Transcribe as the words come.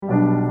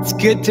It's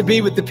good to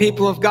be with the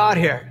people of God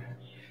here.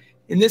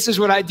 And this is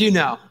what I do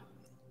know.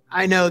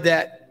 I know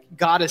that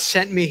God has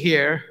sent me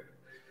here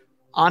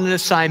on an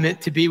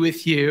assignment to be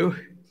with you.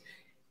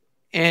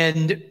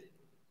 And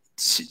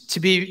to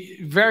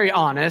be very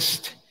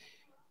honest,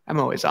 I'm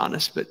always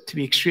honest, but to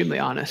be extremely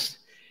honest,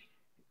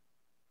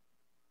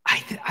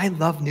 I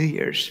love New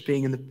Year's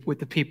being with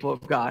the people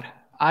of God.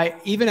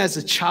 Even as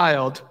a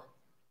child,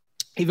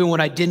 even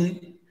when I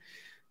didn't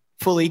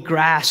fully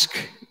grasp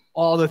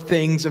all the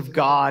things of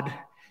God,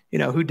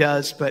 who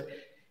does, but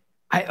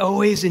I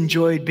always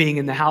enjoyed being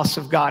in the house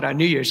of God on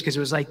New Year's because it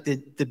was like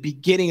the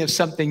beginning of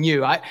something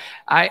new.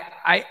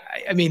 I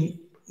mean,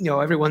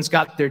 everyone's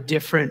got their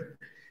different,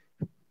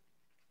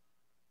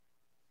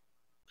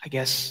 I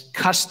guess,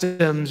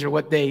 customs or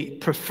what they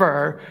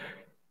prefer.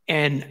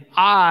 And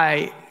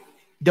I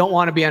don't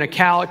want to be on a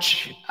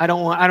couch. I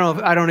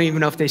don't even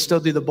know if they still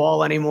do the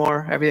ball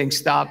anymore. Everything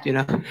stopped,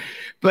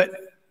 but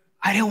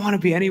I don't want to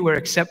be anywhere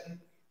except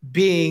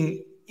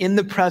being in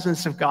the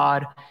presence of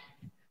God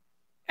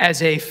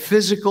as a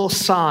physical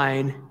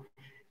sign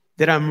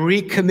that I'm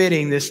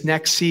recommitting this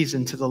next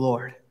season to the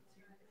Lord.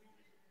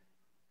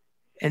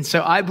 And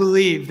so I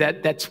believe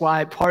that that's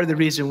why, part of the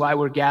reason why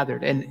we're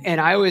gathered.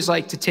 And I always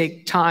like to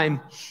take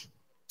time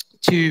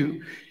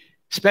to,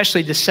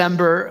 especially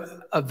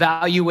December,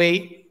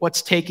 evaluate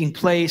what's taking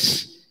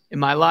place in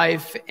my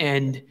life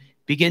and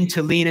begin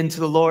to lean into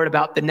the Lord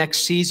about the next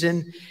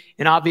season.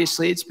 And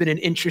obviously it's been an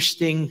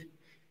interesting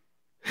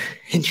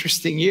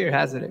year,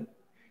 hasn't it?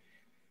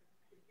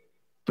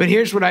 But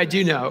here's what I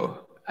do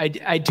know.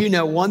 I do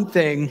know one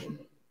thing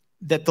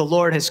that the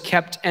Lord has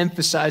kept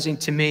emphasizing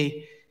to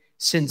me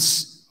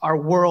since our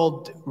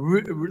world,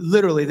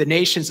 literally the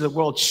nations of the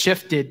world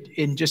shifted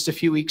in just a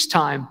few weeks'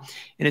 time.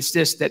 And it's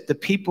this, that the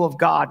people of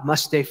God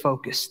must stay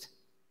focused.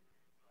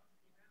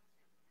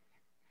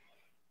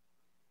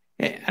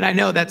 And I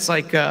know that's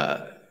like,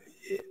 I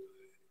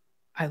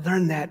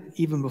learned that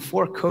even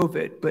before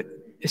COVID, but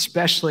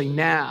especially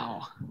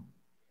now.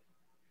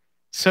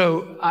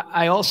 So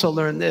I also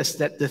learned this,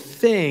 that the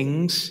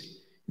things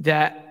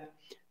that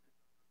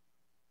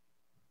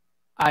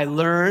I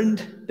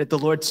learned that the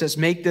Lord says,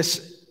 make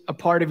this a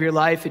part of your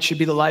life. It should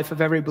be the life of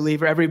every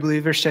believer. Every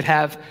believer should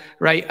have,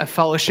 a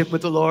fellowship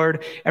with the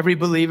Lord. Every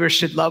believer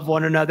should love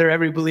one another.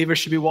 Every believer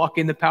should be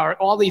walking in the power.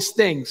 All these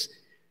things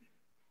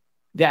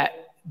that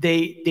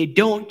they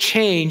don't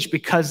change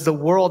because the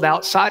world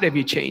outside of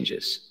you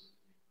changes.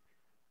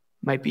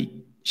 Might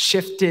be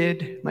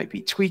shifted, might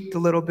be tweaked a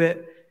little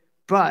bit,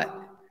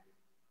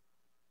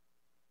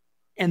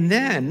 and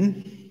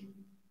then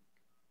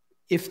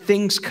if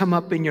things come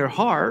up in your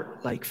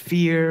heart, like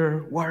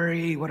fear,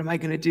 worry, what am I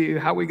going to do?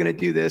 How are we going to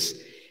do this?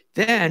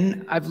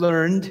 Then I've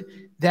learned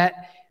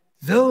that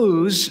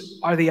those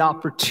are the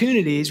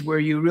opportunities where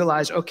you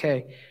realize,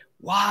 okay,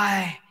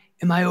 why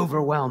am I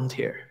overwhelmed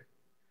here?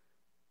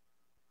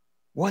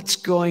 What's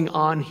going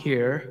on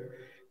here?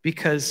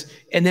 Because,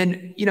 and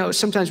then,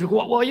 sometimes we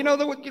go, well, the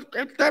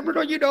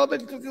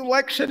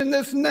election and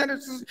this and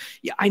that.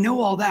 Yeah, I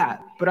know all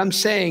that, but I'm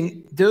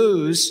saying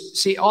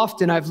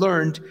often I've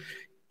learned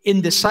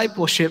in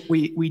discipleship,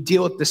 we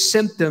deal with the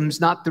symptoms,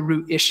 not the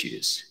root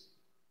issues.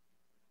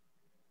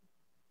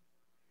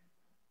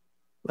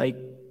 Like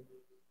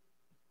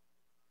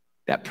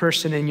that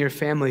person in your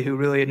family who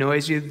really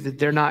annoys you, that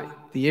they're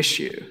not the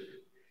issue.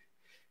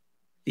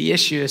 The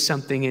issue is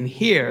something in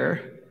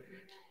here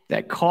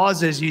that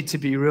causes you to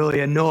be really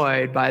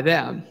annoyed by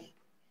them.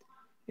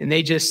 And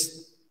they just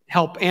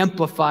help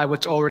amplify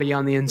what's already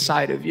on the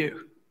inside of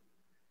you.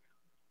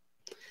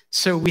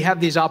 So we have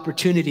these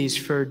opportunities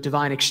for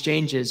divine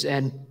exchanges.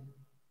 And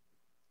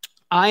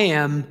I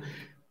am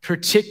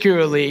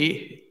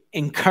particularly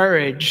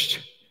encouraged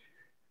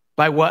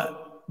by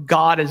what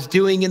God is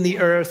doing in the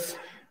earth,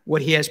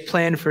 what he has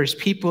planned for his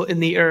people in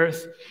the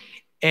earth.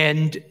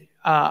 And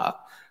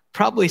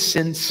probably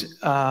since...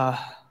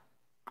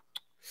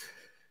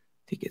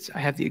 I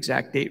have the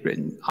exact date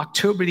written.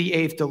 October the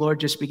 8th, the Lord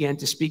just began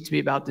to speak to me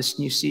about this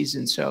new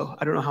season. So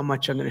I don't know how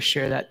much I'm going to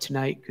share that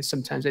tonight, because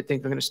sometimes I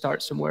think I'm going to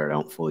start somewhere. I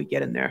don't fully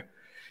get in there.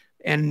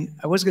 And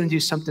I was going to do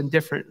something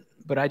different,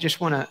 but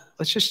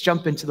let's just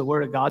jump into the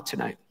Word of God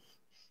tonight.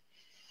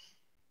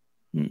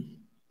 Can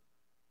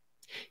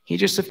you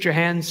just lift your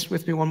hands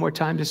with me one more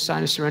time to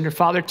sign a surrender?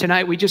 Father,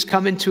 tonight we just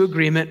come into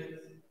agreement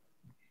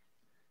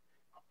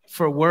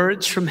for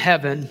words from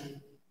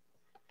heaven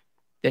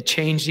that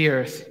change the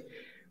earth.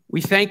 We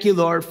thank you,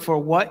 Lord, for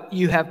what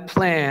you have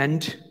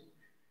planned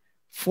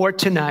for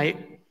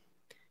tonight.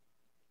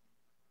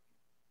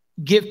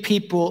 Give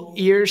people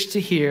ears to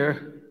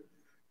hear,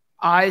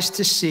 eyes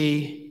to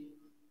see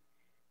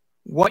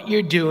what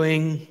you're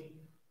doing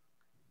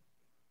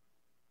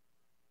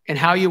and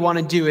how you want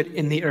to do it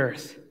in the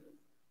earth.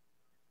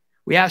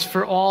 We ask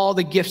for all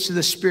the gifts of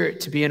the Spirit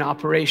to be in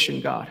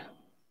operation, God.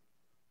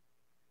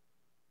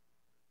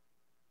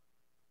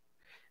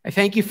 I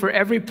thank you for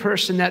every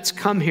person that's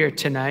come here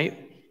tonight,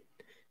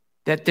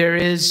 that there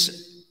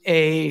is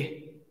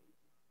a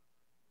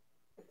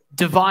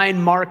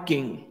divine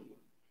marking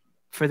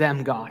for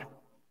them, God.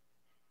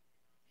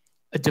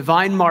 a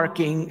divine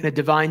marking, and a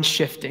divine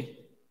shifting.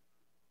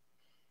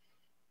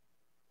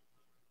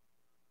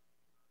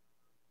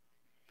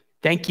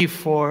 Thank you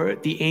for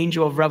the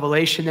angel of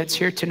revelation that's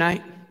here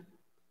tonight.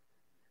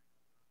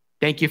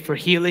 Thank you for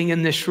healing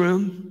in this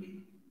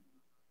room.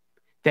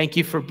 Thank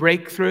you for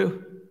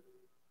breakthrough.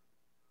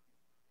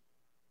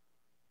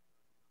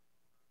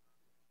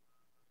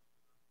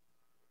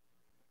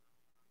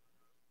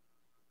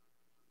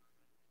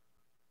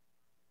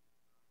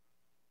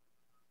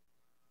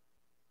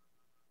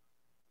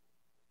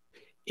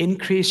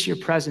 Increase your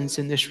presence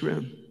in this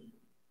room.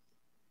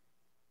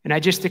 And I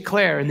just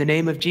declare in the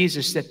name of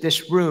Jesus that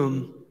this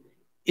room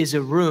is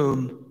a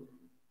room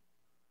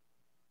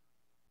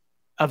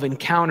of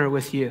encounter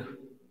with you.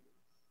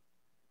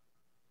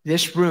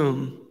 This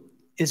room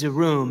is a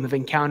room of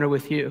encounter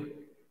with you.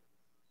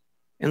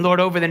 And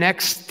Lord, over the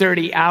next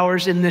 30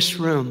 hours in this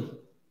room,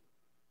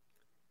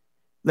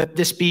 let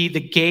this be the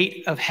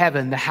gate of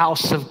heaven, the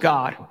house of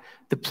God,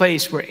 the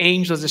place where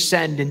angels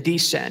ascend and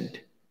descend,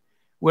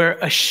 where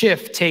a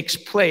shift takes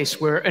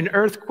place, where an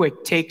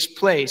earthquake takes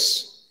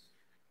place,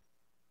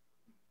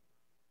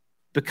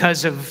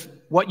 because of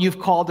what you've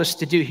called us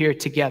to do here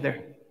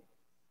together.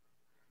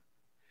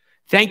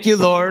 Thank you,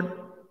 Lord,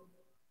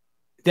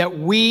 that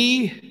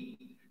we,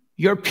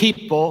 your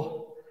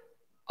people,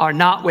 are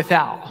not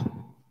without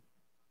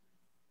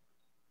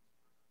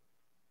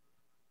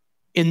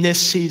in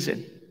this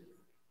season.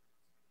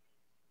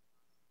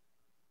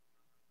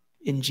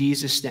 In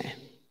Jesus' name.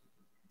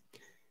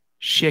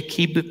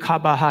 Shekibu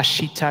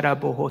kabahashitara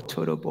boho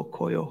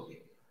torobokoyo.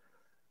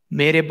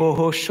 Mere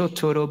boho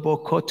shotoro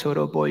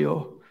bokotoro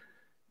boyo.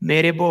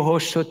 Mere boho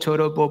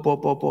shotoro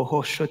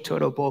bobo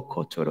shotoro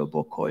bokotoro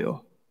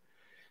bokoyo.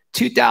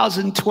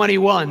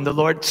 2021, the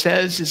Lord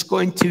says, is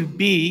going to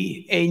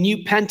be a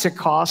new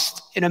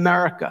Pentecost in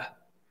America.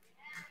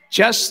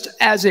 Just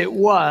as it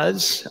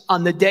was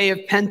on the day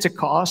of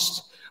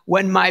Pentecost,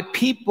 when my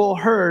people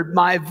heard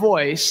my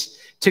voice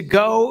to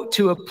go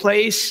to a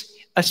place,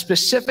 a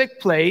specific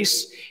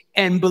place,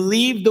 and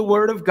believe the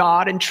word of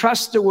God and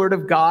trust the word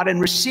of God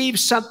and receive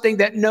something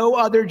that no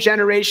other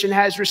generation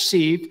has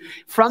received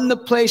from the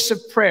place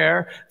of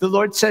prayer, the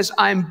Lord says,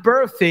 I'm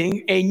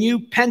birthing a new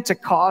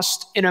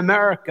Pentecost in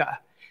America.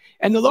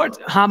 And the Lord,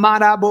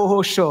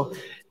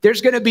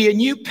 there's going to be a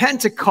new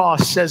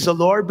Pentecost, says the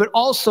Lord, but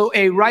also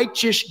a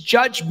righteous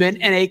judgment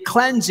and a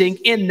cleansing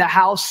in the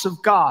house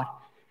of God.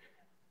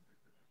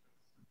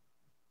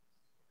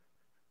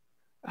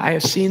 I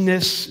have seen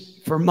this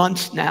for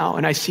months now,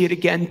 and I see it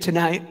again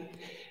tonight.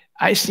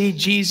 I see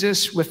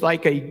Jesus with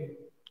like a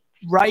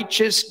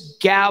righteous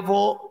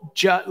gavel,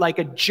 like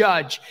a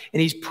judge,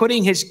 and he's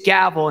putting his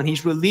gavel and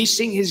he's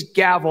releasing his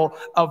gavel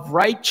of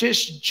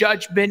righteous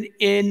judgment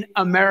in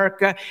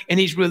America, and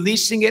he's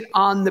releasing it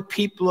on the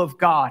people of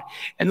God.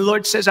 And the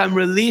Lord says, I'm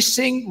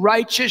releasing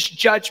righteous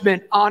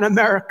judgment on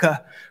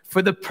America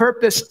for the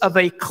purpose of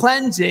a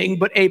cleansing,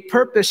 but a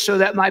purpose so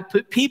that my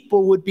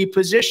people would be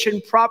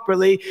positioned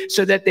properly,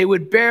 so that they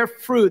would bear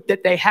fruit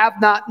that they have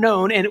not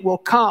known, and it will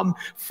come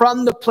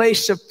from the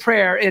place of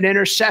prayer and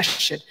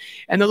intercession.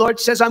 And the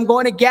Lord says, I'm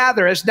going to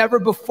gather as never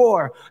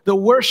before the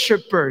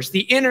worshipers,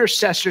 the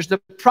intercessors, the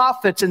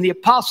prophets, and the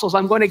apostles.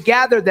 I'm going to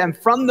gather them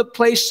from the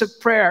place of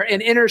prayer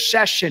and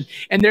intercession,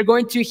 and they're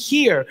going to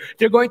hear.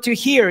 They're going to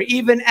hear,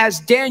 even as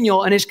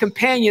Daniel and his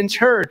companions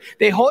heard.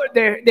 They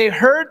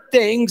heard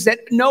things that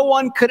no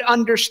one could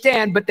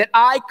understand, but that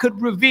I could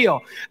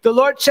reveal. The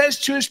Lord says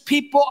to his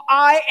people,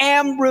 I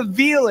am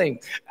revealing.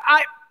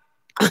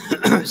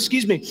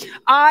 Excuse me.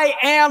 I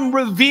am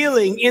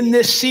revealing in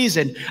this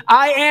season.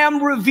 I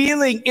am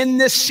revealing in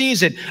this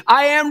season.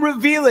 I am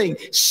revealing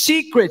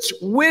secrets,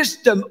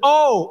 wisdom.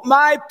 Oh,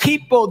 my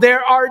people,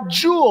 there are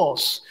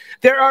jewels.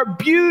 There are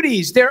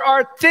beauties. There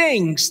are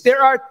things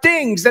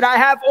that I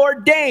have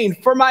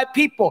ordained for my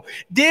people.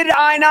 Did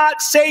I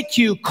not say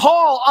to you,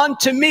 call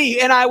unto me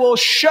and I will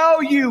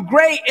show you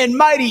great and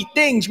mighty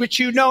things which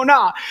you know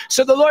not?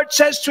 So the Lord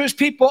says to his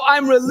people,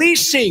 I'm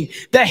releasing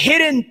the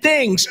hidden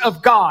things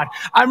of God.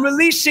 I'm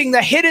releasing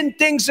the hidden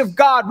things of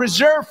God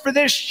reserved for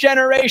this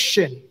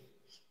generation.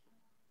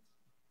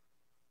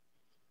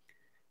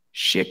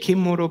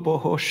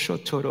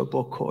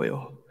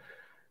 Shekimorobohoshotorobokoyo.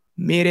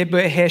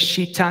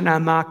 Mirebeheshitana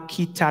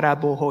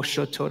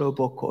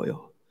makitarabohoshotorobokoyo.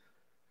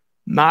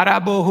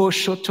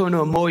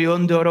 Marabohoshotono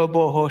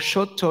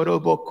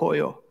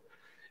moyondorobohoshotorobokoyo.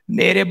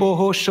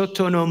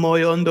 Merebohoshotono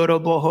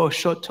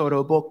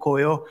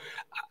moyondorobohoshotorobokoyo.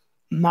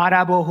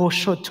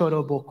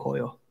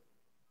 Marabohoshotorobokoyo.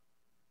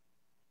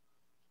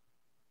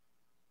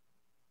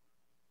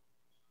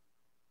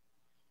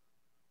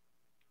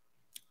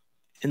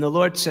 And the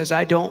Lord says,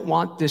 I don't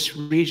want this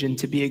region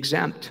to be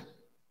exempt.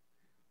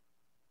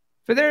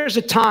 For there's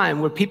a time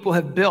where people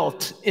have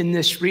built in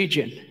this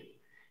region.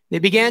 They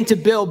began to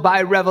build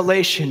by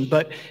revelation,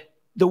 but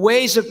the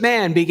ways of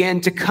man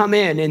began to come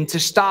in and to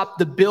stop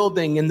the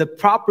building and the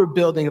proper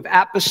building of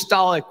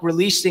apostolic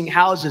releasing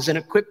houses and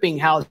equipping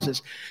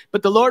houses.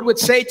 But the Lord would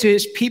say to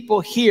his people,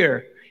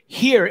 hear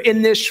here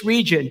in this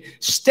region,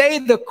 stay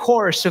the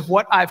course of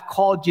what I've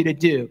called you to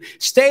do.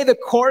 Stay the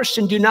course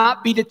and do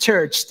not be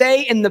deterred.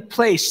 Stay in the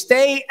place.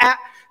 The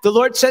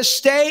Lord says,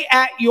 stay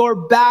at your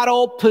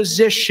battle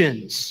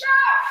positions.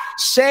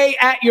 Stay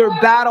at your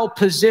battle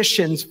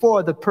positions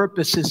for the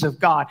purposes of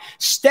God.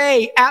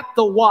 Stay at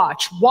the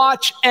watch.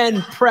 Watch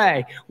and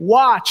pray.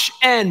 Watch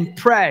and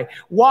pray.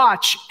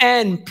 Watch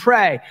and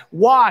pray.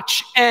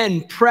 Watch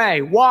and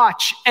pray.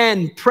 Watch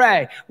and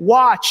pray.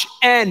 Watch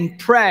and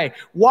pray.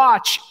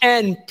 Watch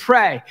and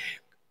pray.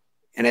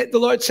 And the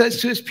Lord says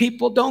to his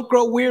people, don't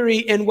grow weary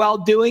in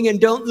well-doing and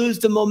don't lose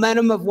the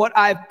momentum of what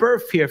I've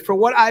birthed here. For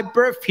what I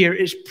birthed here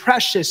is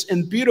precious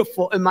and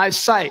beautiful in my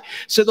sight.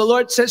 So the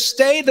Lord says,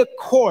 stay the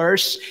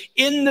course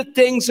in the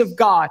things of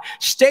God.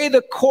 Stay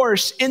the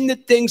course in the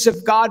things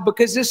of God,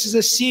 because this is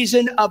a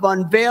season of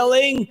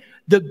unveiling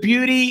the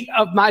beauty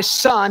of my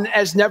son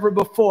as never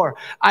before.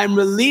 I'm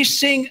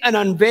releasing an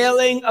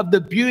unveiling of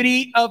the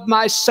beauty of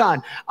my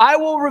son. I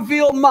will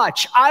reveal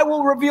much. I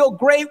will reveal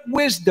great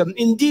wisdom.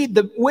 Indeed,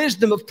 the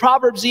wisdom of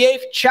Proverbs, the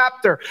 8th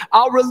chapter.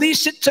 I'll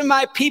release it to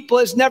my people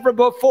as never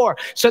before,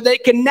 so they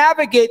can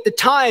navigate the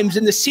times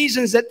and the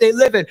seasons that they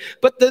live in.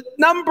 But the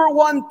number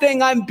one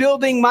thing I'm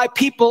building my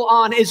people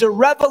on is a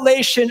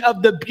revelation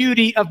of the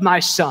beauty of my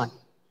son.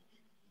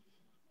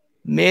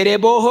 Mere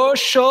boho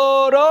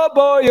shoro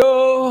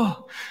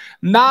boyo,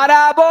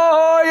 mara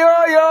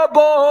boyo yo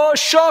boho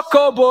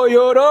shoko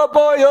boyo ro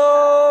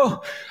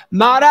boyo,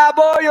 mara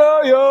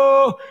boyo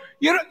yo.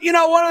 You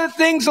know, one of the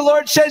things the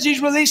Lord says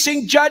he's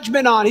releasing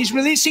judgment on. He's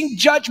releasing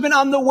judgment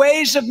on the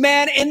ways of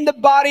man in the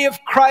body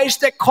of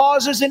Christ that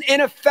causes an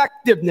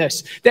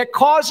ineffectiveness, that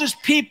causes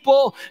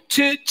people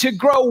to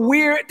grow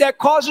weird, that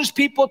causes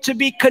people to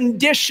be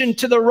conditioned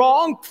to the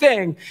wrong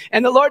thing.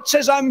 And the Lord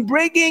says, I'm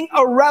bringing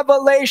a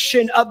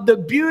revelation of the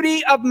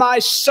beauty of my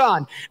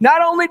son.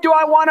 Not only do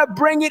I want to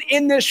bring it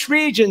in this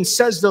region,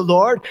 says the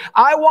Lord,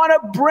 I want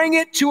to bring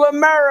it to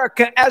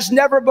America as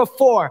never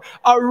before.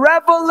 A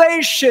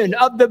revelation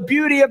of the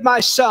beauty of my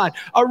son,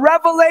 a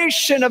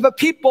revelation of a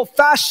people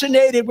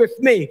fascinated with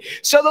me.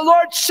 So the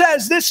Lord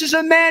says, this is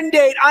a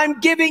mandate I'm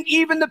giving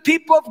even the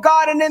people of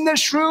God and in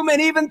this room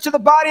and even to the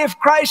body of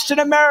Christ in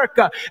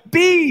America.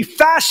 Be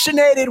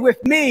fascinated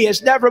with me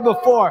as never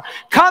before.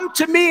 Come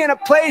to me in a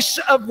place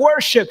of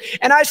worship.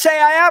 And I say,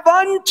 I have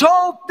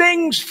untold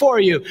things for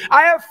you.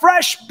 I have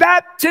fresh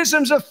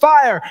baptisms of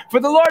fire.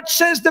 For the Lord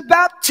says the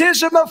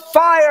baptism of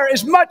fire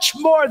is much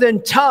more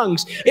than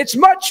tongues. It's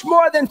much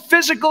more than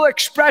physical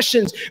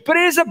expressions. But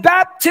it is a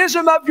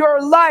baptism of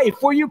your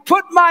life where you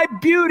put my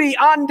beauty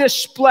on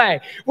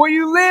display, where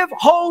you live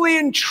holy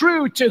and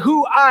true to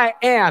who I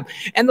am.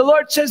 And the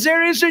Lord says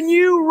there is a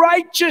new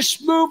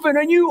righteous movement,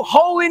 a new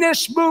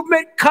holiness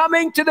movement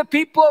coming to the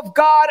people of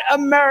God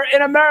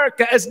in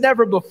America as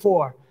never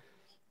before.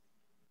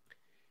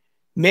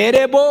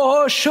 Mere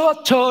boho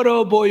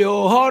shotoro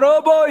boyo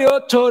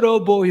horoboyo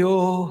toro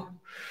boyo.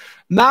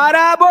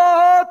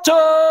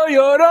 Maraboto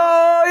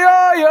yoro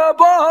yo yo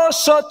boho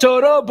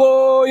sotoro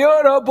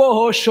boyo ro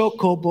boho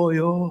shoko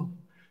boyo.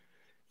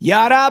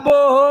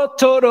 Yarabo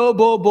toro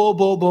bo bo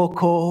bo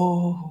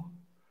boko.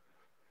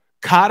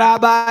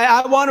 Karabai,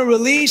 I want to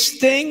release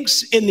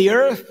things in the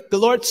earth. The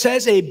Lord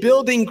says a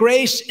building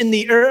grace in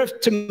the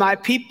earth to my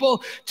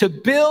people to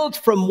build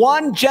from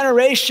one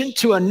generation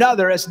to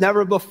another as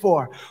never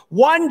before.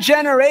 One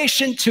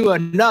generation to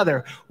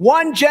another.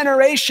 One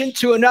generation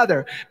to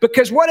another.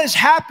 Because what has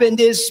happened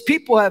is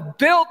people have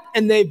built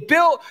and they've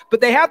built,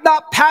 but they have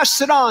not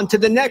passed it on to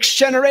the next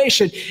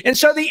generation. And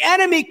so the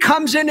enemy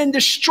comes in and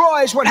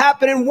destroys what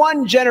happened in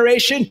one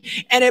generation,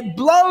 and it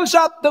blows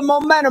up the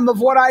momentum of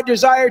what I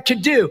desire to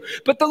do.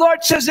 But the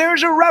Lord says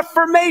there's a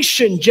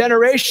Reformation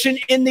generation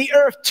in the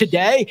earth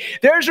today.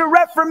 There's a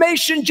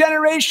Reformation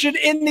generation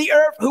in the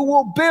earth who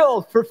will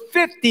build for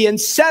 50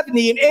 and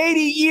 70 and 80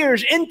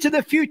 years into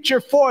the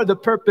future for the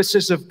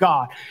purposes of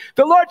God.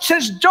 The Lord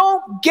says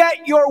don't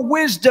get your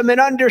wisdom and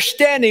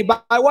understanding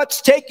by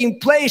what's taking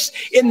place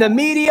in the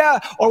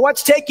media or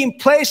what's taking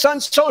place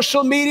on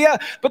social media.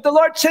 But the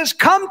Lord says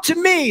come to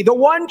me, the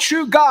one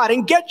true God,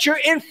 and get your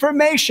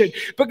information.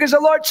 Because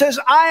the Lord says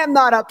I am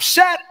not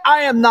upset. I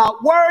am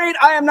not worried.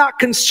 I am not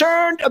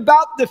concerned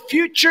about the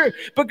future,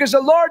 because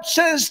the Lord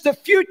says the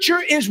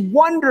future is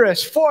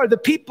wondrous for the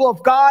people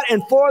of God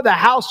and for the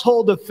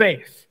household of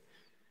faith.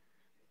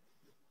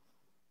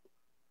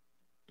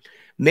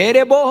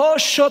 Mere boho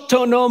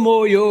shotono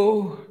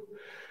moyo,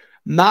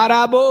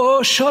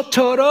 marabo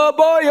shotoro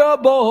boyo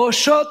boho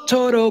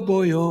shotoro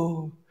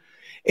boyo.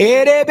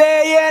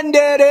 Erebe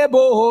yendere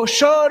boho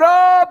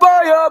shoro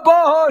boyo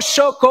boho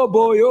shoko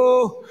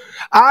boyo.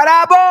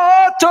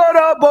 Arabo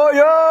toro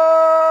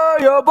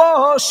boyo yo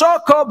boho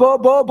shoko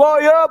bobo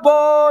boyo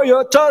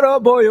boyo toro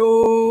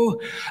boyo.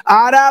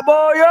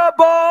 Arabo yo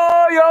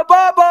boyo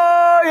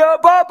bobo yo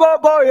bobo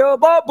boyo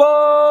bobo.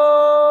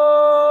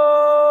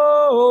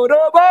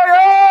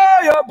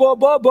 Roboyo yo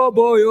bobo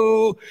bobo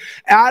yo.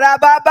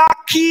 Arababa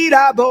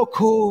kira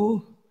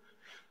boko.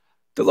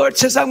 The Lord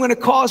says I'm going to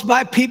cause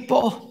my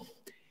people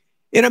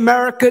in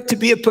America to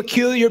be a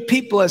peculiar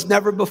people as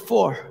never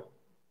before.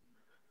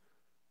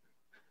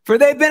 For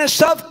they've been a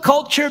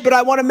subculture, but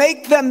I want to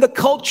make them the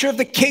culture of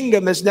the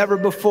kingdom as never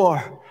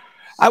before.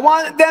 I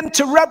want them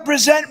to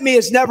represent me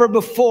as never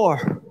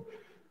before.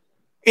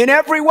 In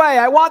every way,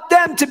 I want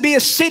them to be a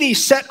city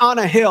set on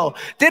a hill.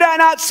 Did I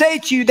not say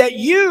to you that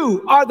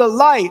you are the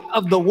light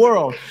of the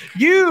world?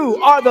 You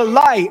are the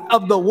light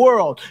of the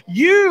world.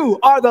 You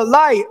are the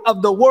light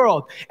of the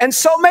world. And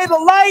so may the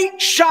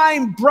light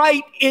shine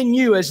bright in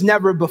you as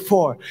never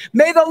before.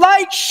 May the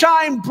light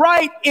shine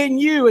bright in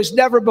you as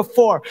never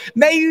before.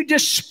 May you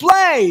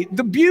display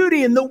the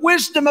beauty and the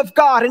wisdom of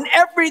God in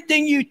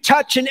everything you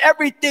touch and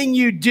everything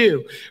you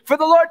do. For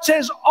the Lord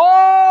says,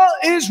 all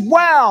is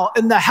well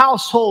in the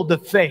household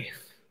of faith.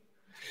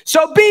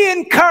 So be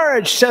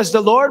encouraged, says the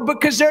Lord,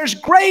 because there's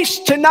grace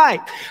tonight.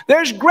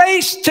 There's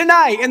grace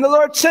tonight. And the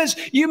Lord says,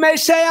 you may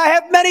say, I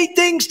have many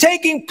things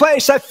taking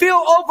place. I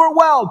feel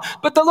overwhelmed.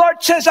 But the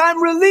Lord says,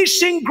 I'm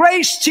releasing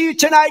grace to you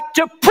tonight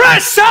to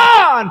press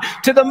on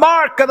to the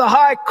mark of the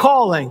high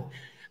calling.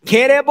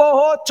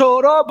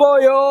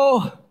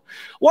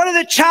 One of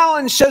the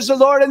challenges, says the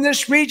Lord, in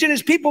this region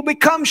is people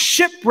become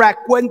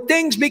shipwrecked when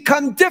things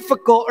become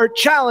difficult or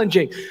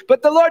challenging.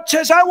 But the Lord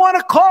says, I want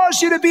to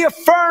cause you to be a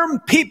firm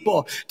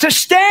people, to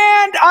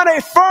stand on a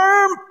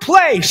firm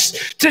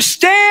place, to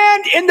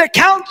stand in the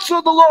counsel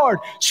of the Lord.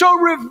 So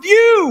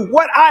review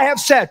what I have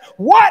said.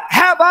 What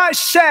have I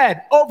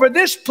said over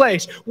this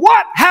place?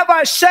 What have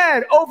I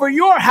said over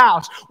your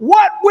house?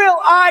 What will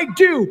I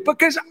do?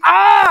 Because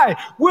I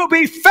will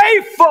be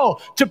faithful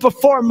to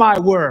perform my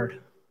word.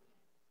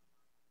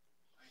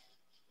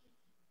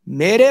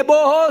 Somebody's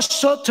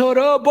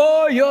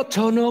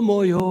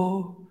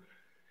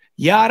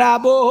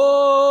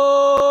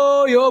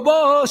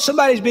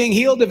being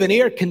healed of an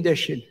ear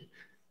condition.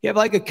 You have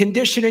like a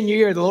condition in your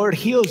ear. The Lord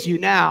heals you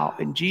now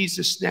in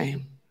Jesus'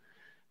 name.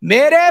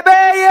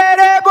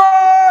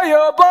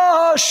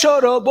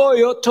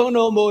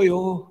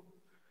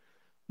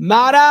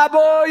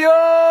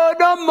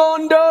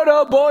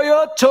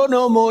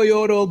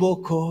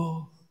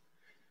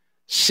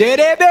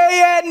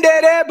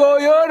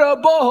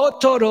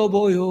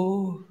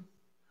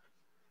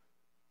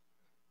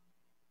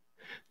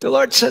 The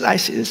Lord said, I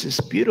see this is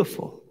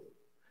beautiful.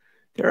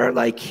 There are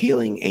like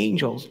healing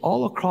angels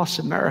all across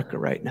America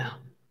right now.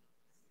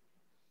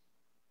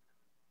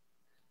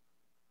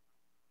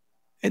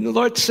 And the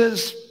Lord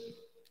says,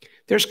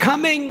 there's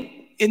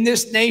coming in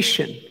this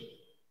nation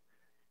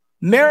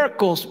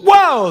miracles,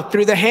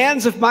 through the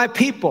hands of my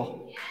people.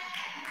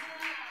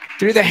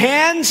 Through the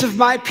hands of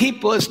my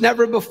people as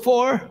never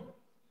before.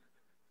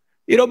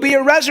 It'll be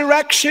a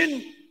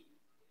resurrection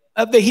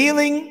of the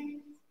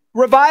healing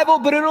revival,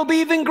 but it'll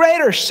be even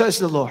greater, says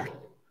the Lord.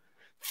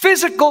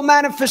 Physical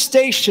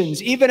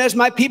manifestations, even as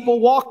my people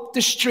walk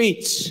the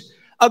streets.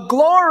 A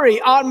glory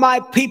on my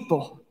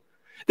people.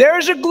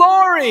 There's a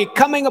glory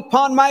coming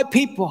upon my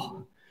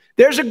people.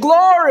 There's a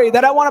glory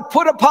that I want to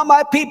put upon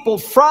my people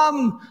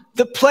from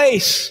the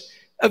place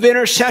of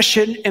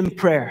intercession and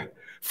prayer.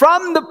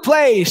 From the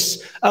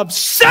place of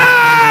sounds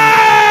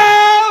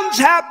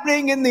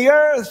happening in the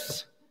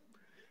earth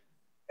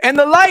and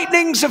the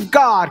lightnings of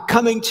God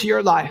coming to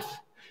your life.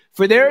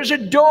 For there's a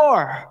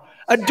door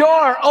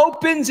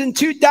opens in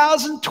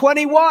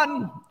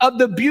 2021 of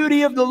the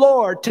beauty of the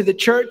Lord to the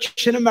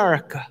church in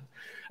America.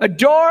 A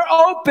door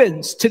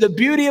opens to the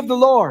beauty of the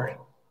Lord.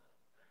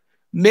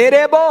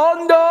 The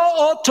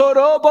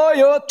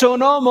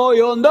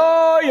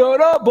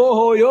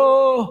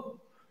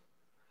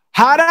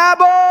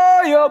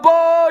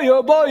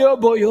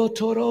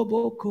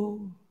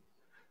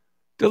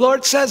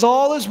Lord says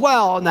all is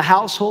well in the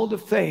household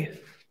of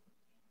faith.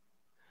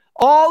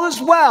 All is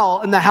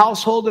well in the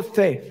household of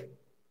faith.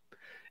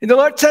 And the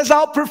Lord says,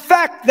 I'll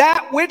perfect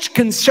that which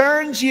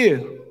concerns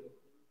you.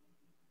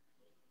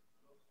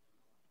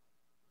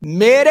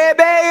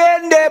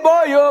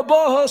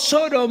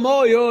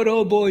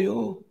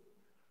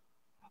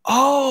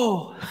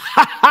 Oh,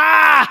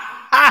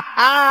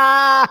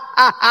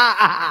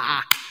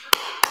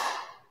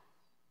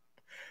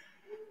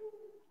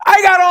 I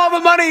got all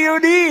the money you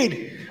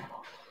need.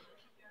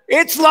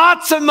 It's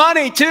lots of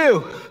money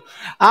too.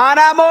 I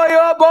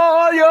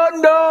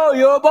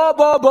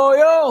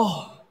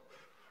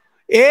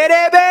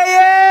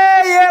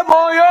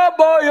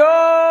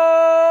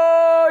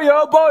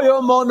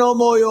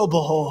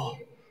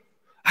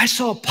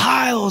saw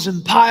piles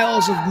and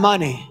piles of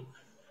money.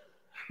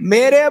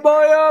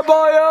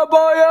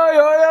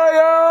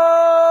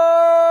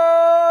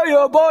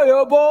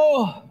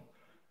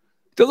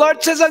 The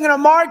Lord says, I'm going to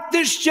mark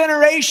this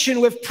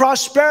generation with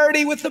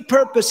prosperity with a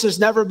purpose as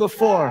never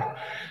before.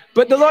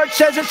 But the Lord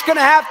says it's going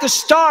to have to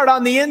start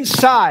on the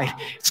inside.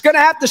 It's going to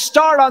have to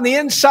start on the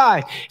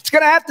inside. It's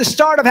going to have to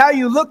start of how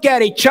you look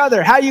at each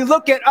other, how you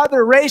look at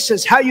other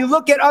races, how you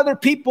look at other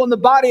people in the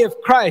body of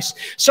Christ.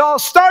 So I'll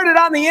start it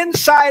on the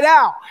inside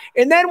out.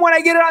 And then when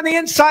I get it on the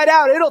inside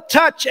out, it'll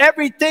touch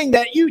everything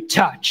that you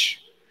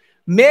touch.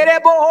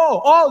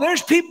 Oh,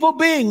 there's people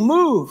being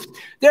moved.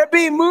 They're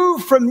being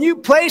moved from new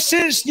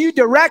places, new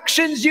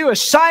directions, new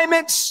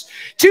assignments.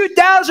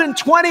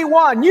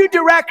 2021, new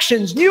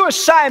directions, new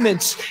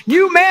assignments,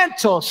 new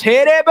mantles.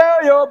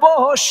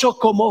 Oh,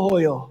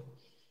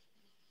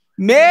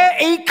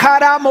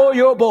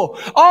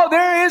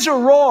 there is a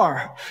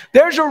roar.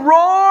 There's a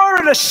roar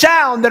and a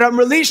sound that I'm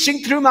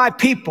releasing through my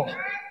people.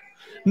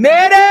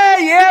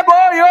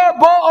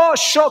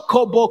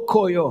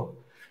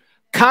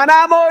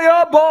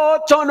 Kanamoyo bo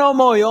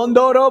tonomoyo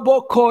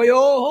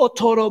ndorobokoyo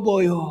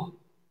otoroboyo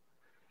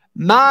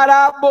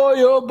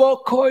maraboyo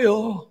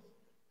bokoyo.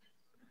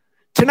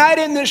 Tonight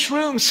in this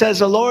room, says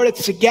the Lord,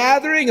 it's a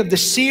gathering of the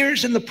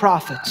seers and the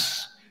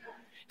prophets.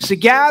 It's a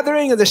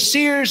gathering of the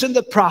seers and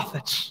the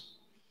prophets.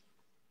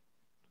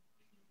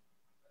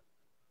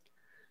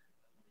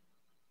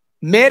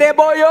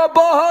 Mereboyo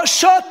boho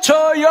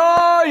shoto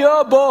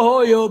yo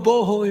boho yo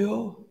boho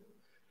yo.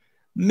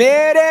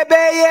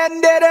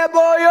 Merebe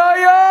boyo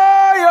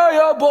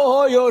yo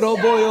boho yo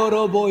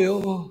robo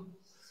yo.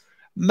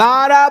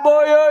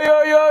 Maraboyo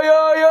yo.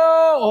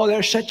 Oh,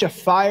 there's such a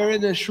fire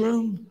in this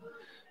room.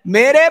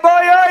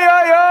 Mereboyo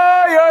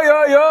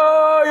yo.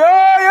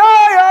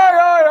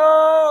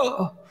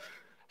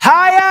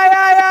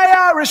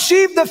 Hi.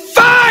 Receive the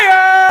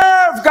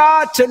fire of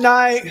God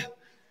tonight.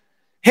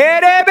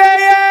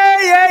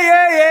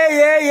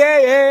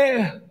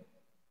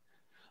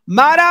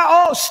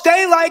 Mara,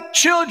 stay like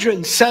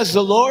children, says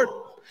the Lord.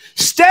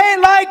 Stay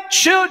like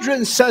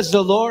children, says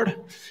the Lord.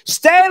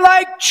 Stay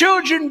like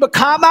children.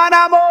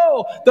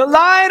 The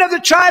Lion of the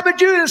tribe of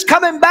Judah is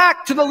coming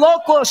back to the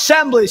local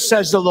assembly,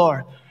 says the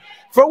Lord.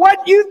 For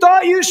what you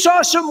thought you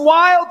saw some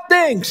wild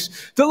things,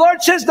 the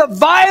Lord says the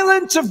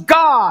violence of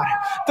God,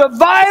 the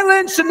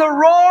violence and the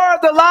roar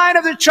of the Lion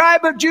of the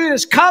tribe of Judah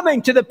is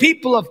coming to the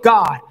people of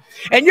God.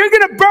 And you're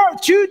going to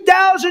birth.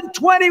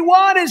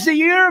 2021 is the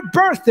year of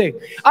birthing.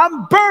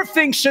 I'm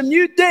birthing some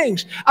new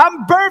things.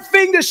 I'm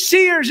birthing the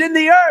seers in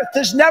the earth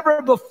as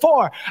never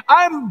before.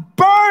 I'm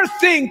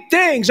birthing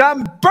things.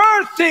 I'm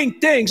birthing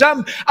things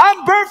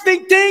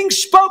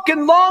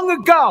spoken long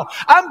ago.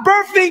 I'm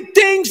birthing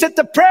things that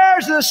the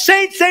prayers of the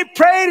saints they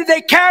prayed and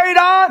they carried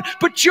on,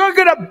 but you're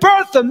going to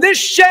birth them.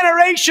 This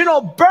generation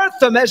will birth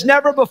them as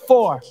never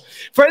before.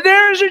 For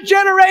there is a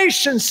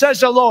generation,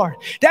 says the Lord,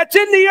 that's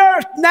in the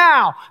earth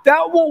now,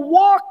 that will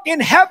walk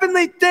in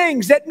heavenly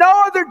things that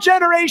no other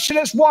generation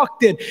has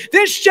walked in.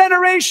 This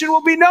generation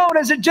will be known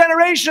as a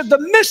generation of the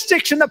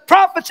mystics and the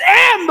prophets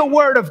and the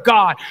Word of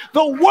God.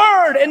 The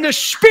Word and the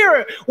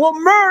Spirit will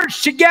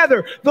merge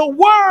together. The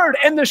Word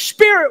and the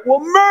Spirit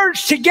will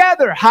merge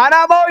together.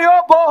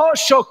 Hanaboyo boho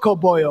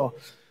shokoboyo.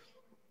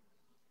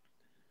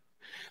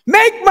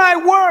 Make my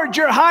word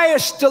your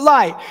highest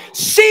delight.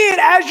 See it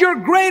as your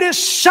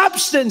greatest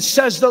substance,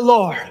 says the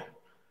Lord.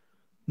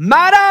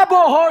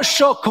 Maraboho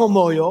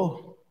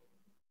shokomoyo.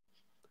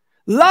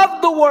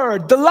 Love the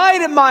word.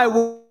 Delight in my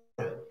word.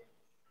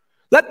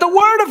 Let the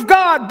word of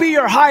God be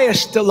your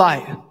highest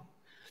delight.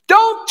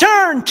 Don't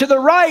turn to the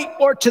right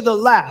or to the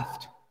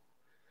left.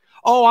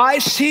 Oh, I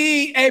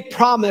see a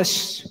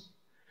promise,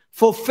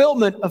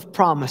 fulfillment of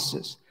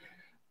promises.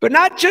 But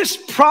not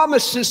just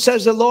promises,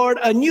 says the Lord,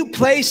 a new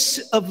place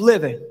of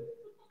living.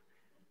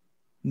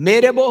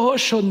 Mereboho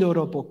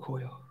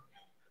shondorobokoyo.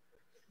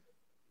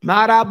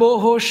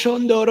 Maraboho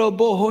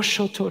shondoroboho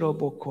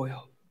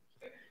shotorobokoyo.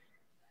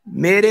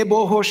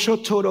 Mereboho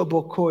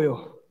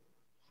shotorobokoyo.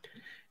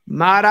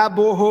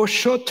 Maraboho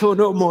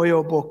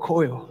shotonomoyo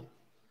bokoyo.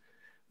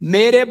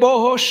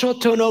 Mereboho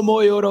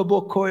shotonomoyo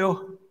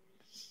robokoyo.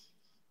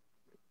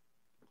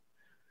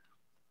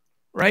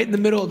 Right in the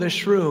middle of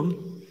this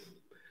room,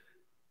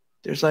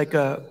 there's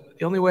the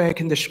only way I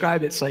can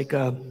describe it's like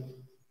a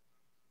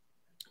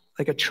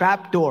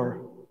trap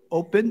door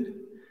open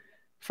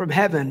from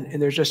heaven,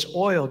 and there's just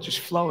oil just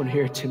flowing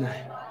here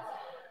tonight.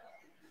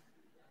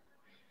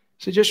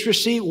 So just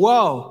receive,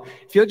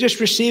 if you'll just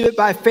receive it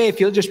by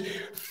faith, you'll just,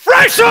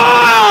 fresh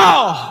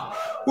oil!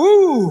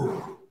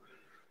 Woo!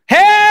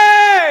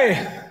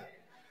 Hey!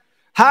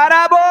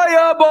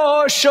 Haraboyo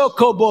bo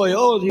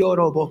shokoboyo,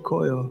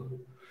 yorobokoyo.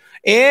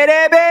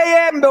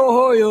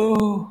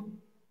 Erebeyembohoyo.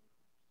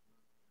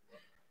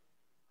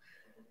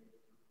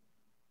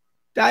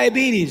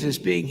 Diabetes is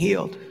being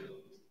healed.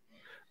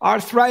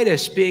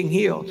 Arthritis being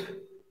healed.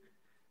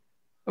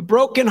 A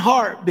broken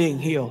heart being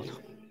healed.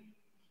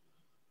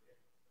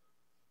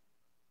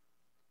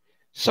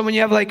 Someone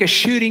you have like a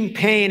shooting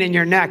pain in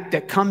your neck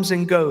that comes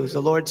and goes.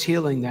 The Lord's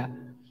healing that.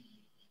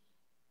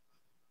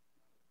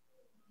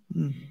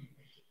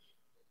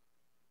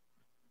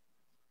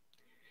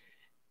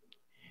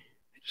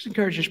 Just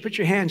encourage you, just put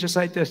your hands just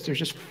like this. There's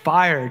just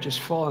fire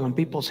just falling on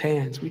people's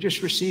hands. We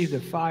just received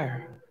the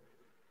fire.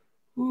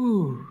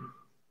 Ooh.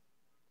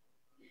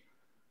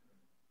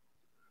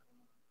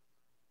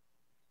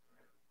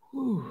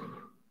 Ooh.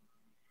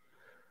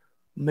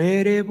 I'm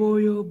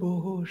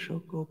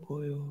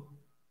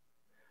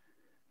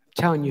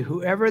telling you,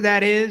 whoever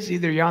that is,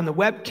 either you're on the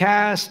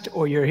webcast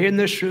or you're here in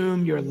this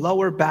room, your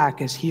lower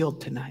back is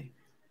healed tonight.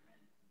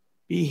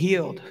 Be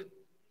healed.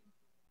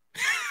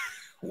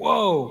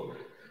 Whoa.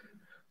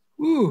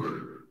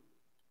 Woo.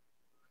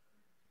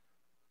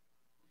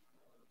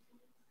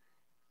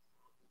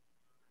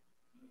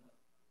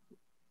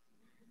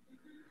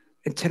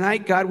 And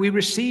tonight, God, we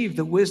receive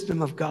the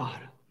wisdom of God.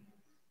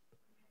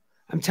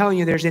 I'm telling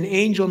you, there's an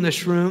angel in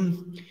this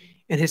room,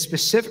 and his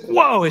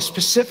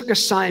specific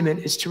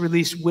assignment is to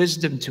release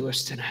wisdom to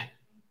us tonight.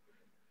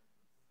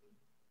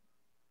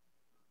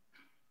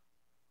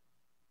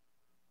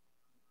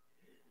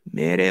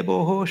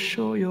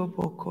 Merebohoshoyo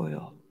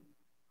bokoyo.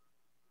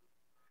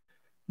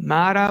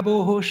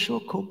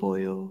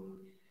 Marabohoshokoboyo.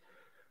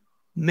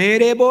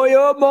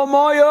 Mereboyo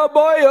momoyo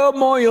boyo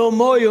moyo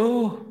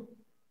moyo.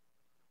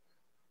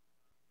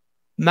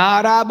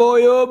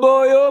 Maraboyo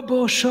boyo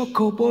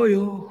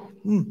boshokoboyo.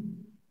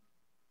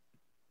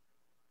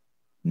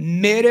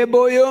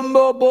 Mereboyo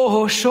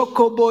mboboho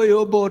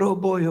shokoboyo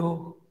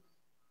boroboyo.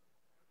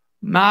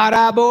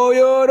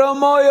 Maraboyo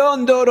romoyo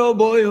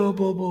ndoroboyo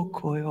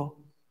bobokoyo.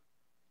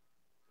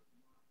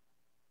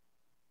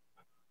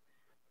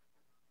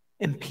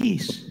 And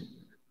peace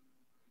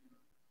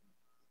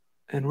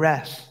and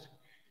rest.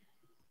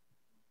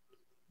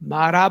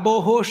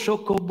 Maraboho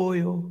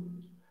shokoboyo.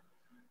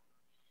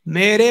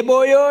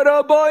 Mereboyo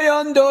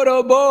roboyo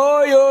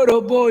ndoroboyo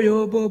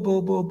roboyo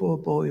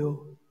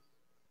boboboboyo.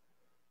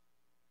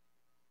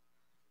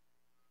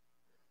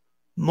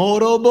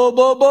 Moro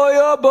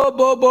boboboyo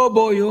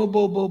boboboboyo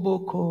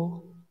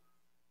boboboko.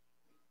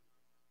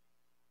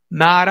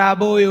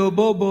 Maraboyo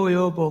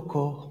boboyo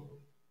boko.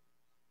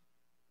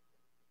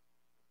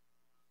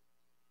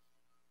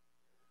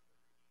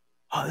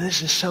 Oh,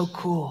 this is so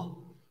cool.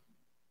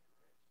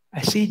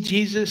 I see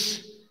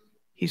Jesus.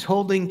 He's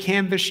holding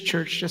Canvas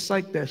Church just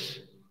like this.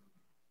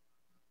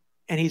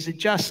 And he's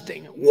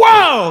adjusting.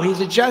 Whoa! He's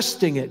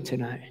adjusting it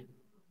tonight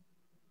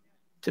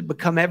to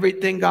become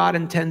everything God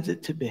intends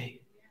it to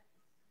be.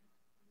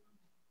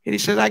 And he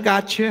says, I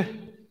got you.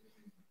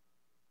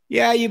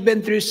 Yeah, you've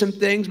been through some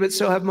things, but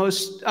so have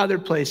most other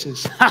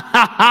places. But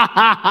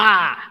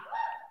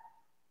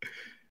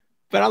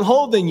I'm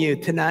holding you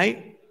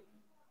tonight.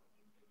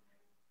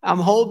 I'm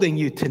holding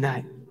you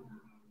tonight.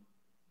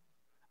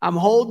 I'm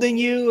holding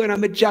you and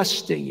I'm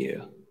adjusting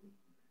you.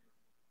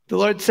 The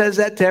Lord says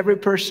that to every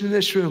person in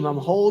this room. I'm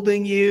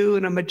holding you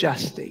and I'm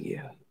adjusting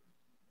you.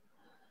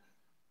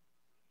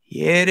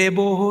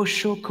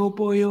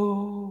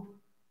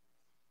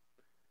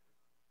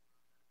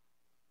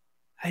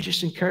 I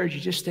just encourage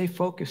you, just stay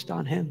focused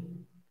on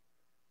him.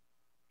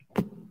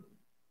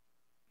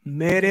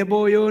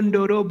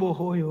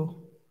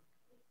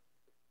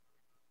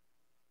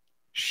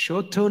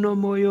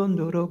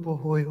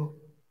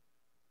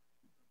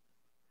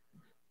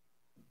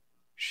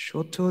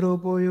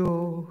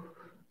 Shotoroboyo,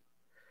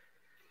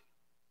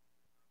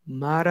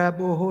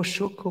 Maraboho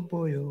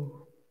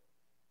shokoboyo,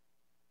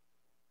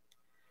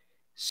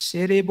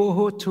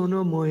 Sereboho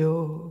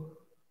tonomoyo,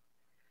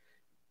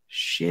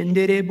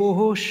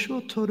 Shendereboho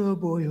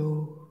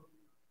shotoroboyo,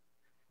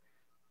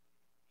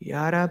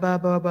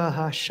 Yarababa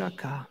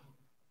hashaka.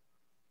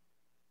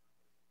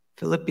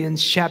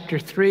 Philippians chapter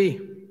 3,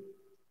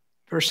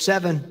 verse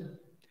 7.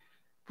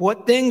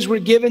 What things were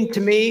given to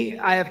me,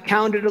 I have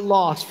counted a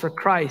loss for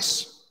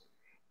Christ.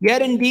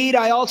 Yet indeed,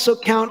 I also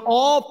count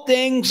all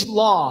things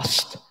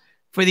lost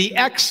for the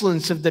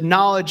excellence of the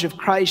knowledge of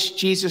Christ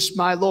Jesus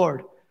my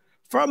Lord,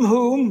 from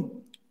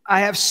whom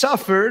I have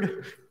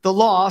suffered the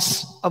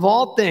loss of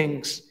all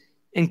things,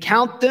 and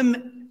count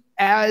them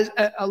as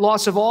a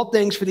loss of all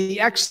things for the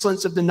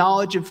excellence of the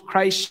knowledge of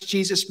Christ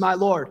Jesus my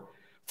Lord,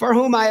 for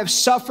whom I have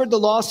suffered the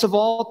loss of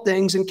all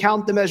things, and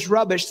count them as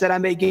rubbish, that I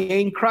may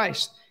gain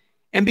Christ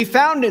and be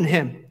found in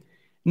him,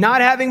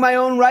 not having my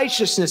own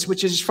righteousness,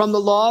 which is from the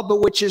law,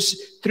 but which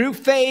is through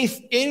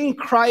faith in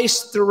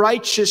Christ, the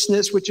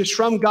righteousness which is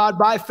from God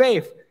by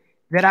faith,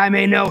 that I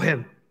may know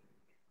him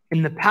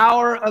in the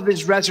power of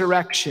his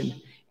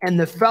resurrection and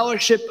the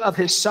fellowship of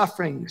his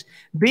sufferings,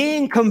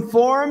 being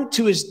conformed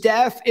to his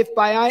death, if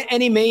by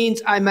any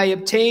means I may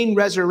obtain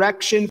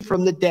resurrection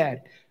from the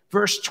dead.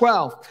 Verse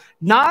 12,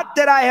 not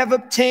that I have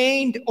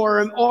obtained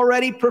or am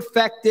already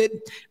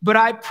perfected, but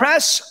I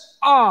press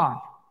on.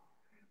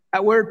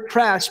 That word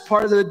press,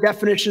 part of the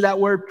definition of that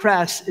word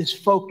press is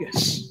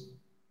focus.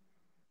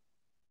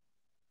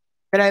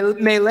 That I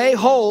may lay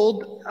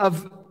hold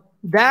of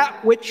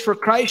that which for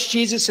Christ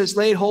Jesus has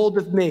laid hold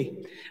of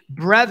me.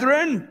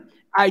 Brethren,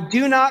 I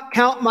do not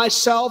count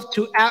myself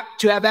to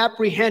have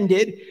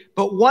apprehended,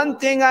 but one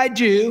thing I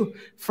do,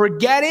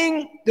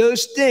 forgetting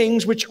those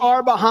things which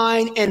are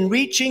behind and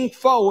reaching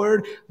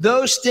forward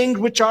those things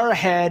which are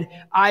ahead,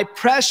 I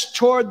press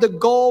toward the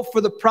goal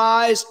for the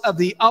prize of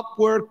the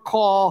upward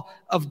call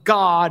of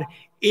God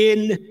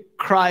in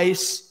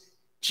Christ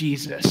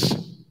Jesus.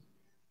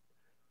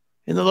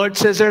 And the Lord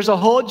says there's a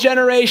whole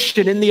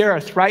generation in the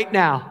earth right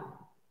now.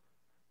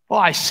 Oh,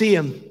 I see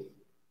them.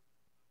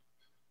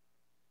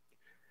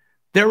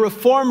 They're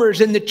reformers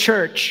in the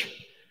church.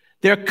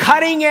 They're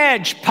cutting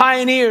edge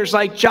pioneers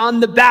like John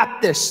the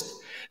Baptist.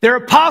 They're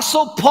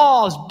Apostle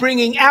Paul's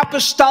bringing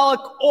apostolic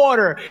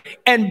order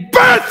and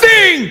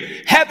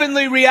birthing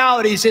heavenly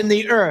realities in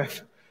the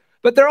earth.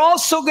 But they're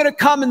also going to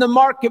come in the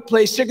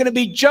marketplace. They're going to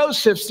be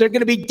Josephs. They're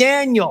going to be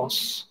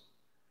Daniels.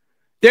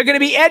 They're going to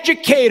be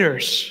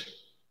educators.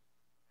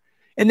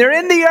 And they're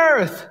in the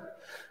earth.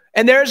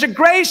 And there's a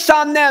grace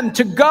on them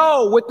to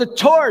go with the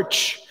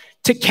torch,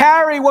 to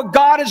carry what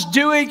God is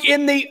doing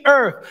in the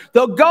earth.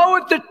 They'll go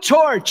with the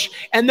torch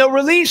and they'll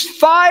release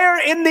fire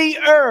in the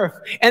earth.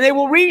 And they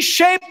will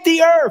reshape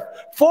the earth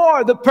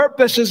for the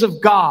purposes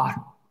of God.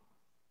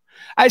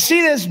 I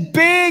see this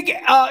big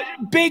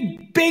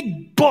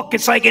book.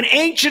 It's like an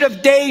Ancient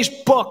of Days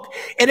book.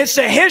 And it's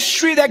a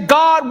history that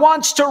God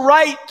wants to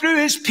write through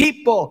his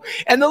people.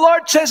 And the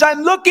Lord says,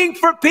 I'm looking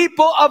for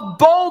people of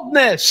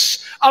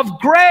boldness, of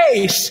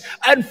grace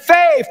and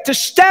faith to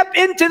step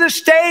into the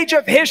stage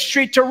of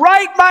history, to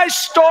write my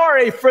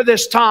story for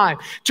this time,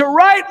 to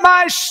write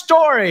my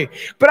story.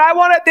 But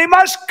they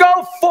must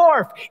go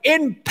forth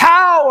in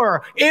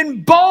power,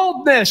 in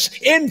boldness,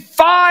 in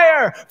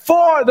fire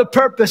for the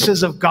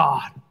purposes of God.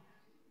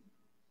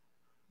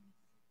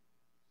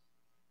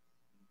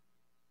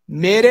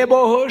 They're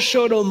going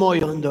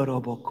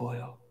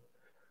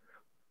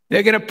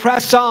to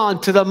press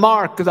on to the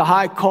mark of the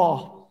high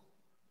call.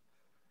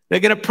 They're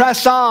going to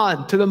press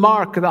on to the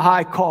mark of the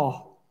high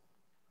call.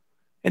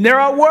 And there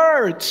are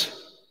words.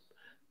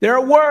 There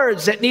are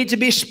words that need to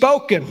be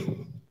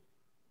spoken.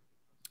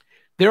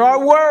 There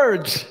are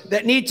words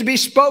that need to be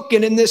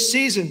spoken in this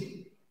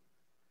season.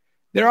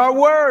 There are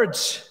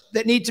words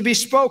that need to be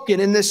spoken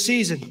in this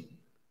season.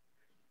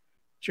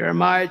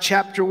 Jeremiah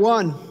chapter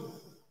 1.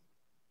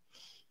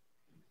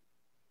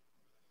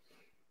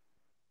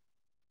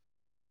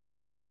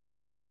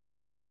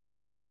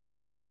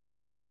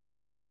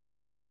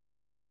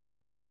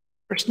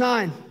 Verse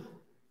 9.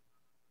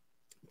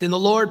 Then the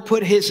Lord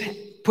put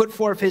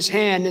forth his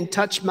hand and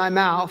touched my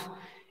mouth.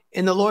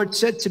 And the Lord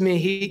said to me,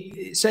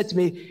 he said to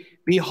me,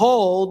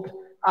 behold,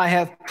 I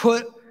have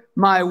put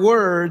my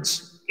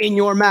words in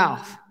your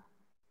mouth.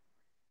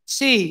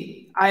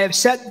 See, I have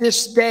set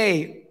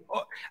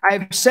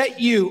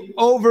you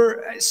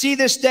over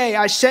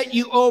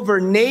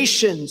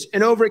nations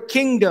and over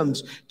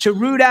kingdoms, to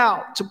root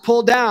out, to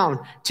pull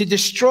down, to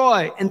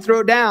destroy and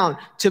throw down,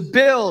 to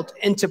build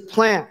and to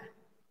plant.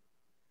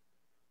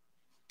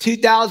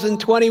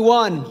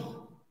 2021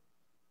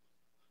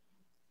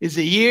 is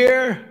the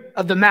year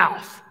of the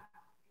mouth.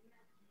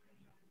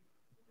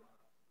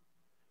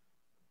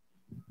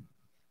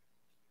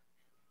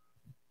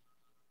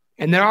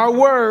 And there are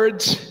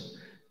words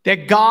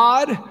that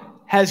God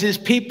has his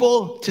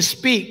people to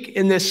speak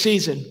in this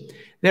season.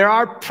 There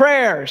are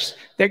prayers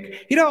that,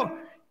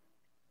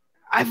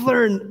 I've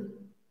learned,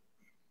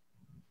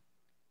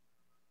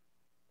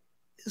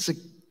 this is a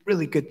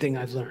really good thing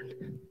I've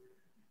learned.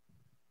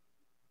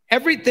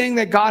 Everything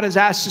that God has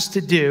asked us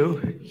to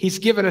do, he's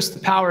given us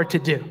the power to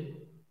do.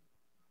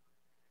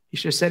 You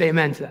should have said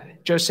amen to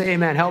that. Joe, say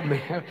amen. Help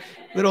me. A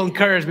little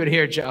encouragement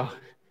here, Joe.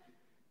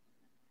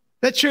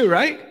 That's true,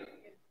 right?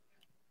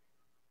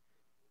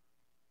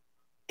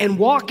 And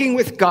walking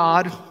with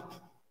God is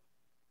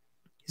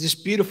this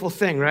beautiful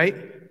thing, right?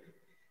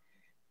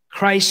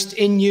 Christ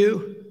in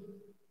you,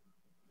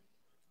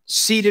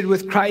 seated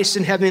with Christ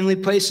in heavenly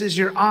places.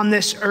 You're on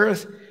this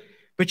earth,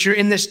 but you're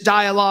in this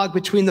dialogue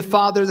between the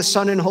Father, the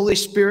Son, and Holy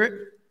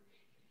Spirit.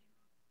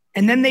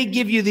 And then they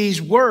give you these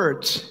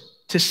words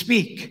to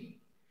speak,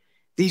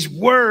 these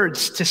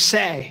words to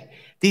say,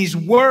 these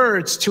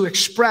words to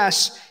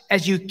express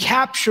as you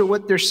capture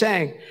what they're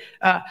saying.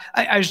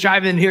 I was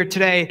driving in here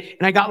today,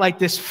 and I got like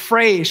this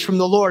phrase from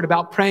the Lord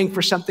about praying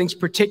for something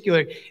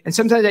particular. And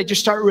sometimes I just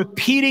start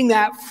repeating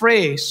that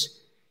phrase,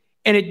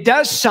 and it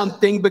does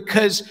something,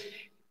 because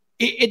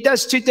it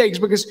does two things.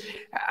 Because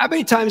how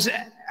many times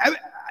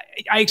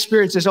I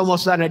experience this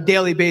almost on a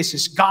daily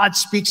basis. God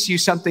speaks to you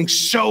something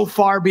so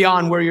far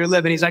beyond where you're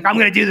living. He's like, I'm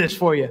going to do this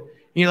for you. And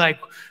you're like,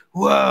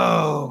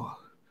 whoa.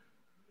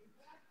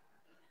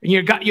 And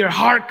your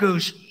heart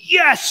goes,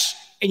 yes.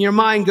 And your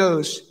mind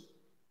goes,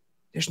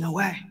 there's no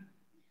way.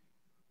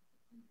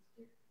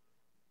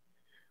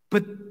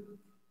 But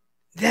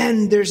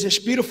then there's this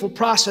beautiful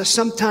process.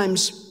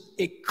 Sometimes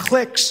it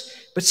clicks,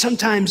 but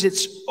sometimes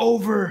it's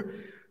over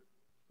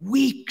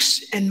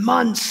weeks and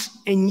months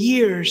and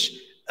years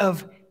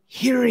of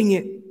hearing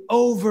it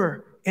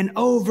over and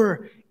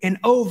over and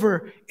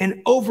over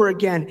and over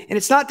again. And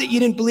it's not that you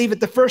didn't believe it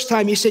the first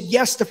time. You said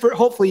yes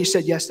hopefully you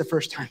said yes the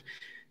first time.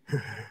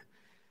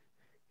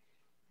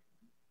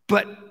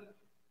 But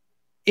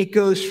it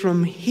goes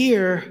from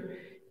here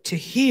to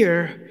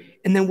here,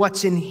 and then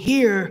what's in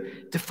here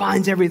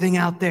defines everything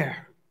out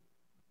there.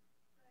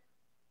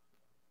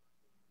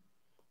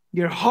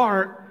 Your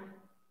heart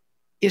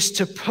is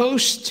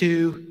supposed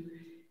to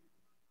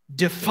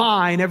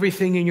define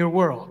everything in your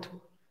world.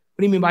 What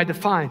do you mean by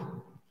define?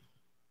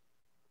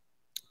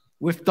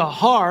 With the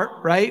heart,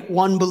 right,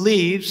 one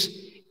believes,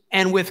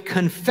 and with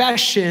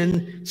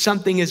confession,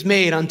 something is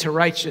made unto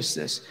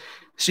righteousness.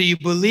 So you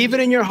believe it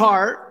in your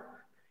heart.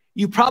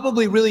 You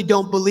probably really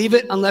don't believe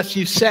it unless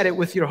you said it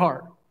with your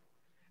heart.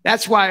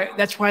 That's why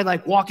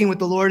like walking with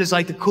the Lord is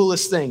like the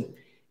coolest thing,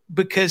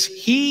 because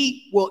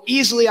he will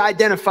easily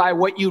identify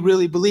what you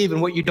really believe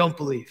and what you don't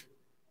believe.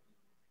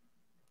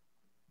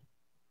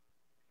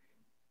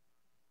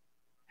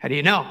 How do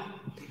you know?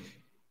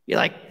 You're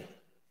like,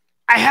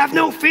 I have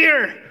no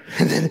fear.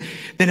 And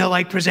then he'll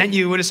like present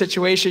you with a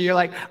situation. You're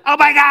like, oh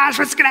my gosh,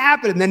 what's going to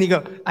happen? And then you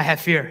go, I have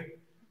fear.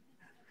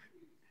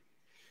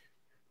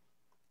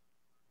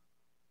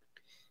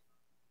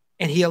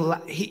 And he,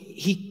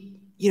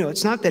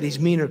 it's not that he's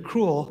mean or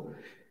cruel,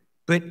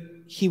 but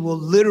he will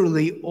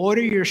literally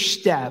order your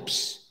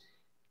steps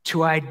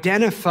to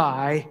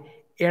identify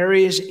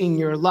areas in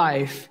your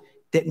life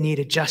that need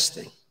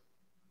adjusting.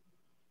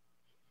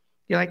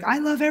 You're like, I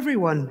love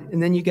everyone.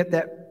 And then you get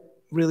that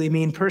really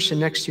mean person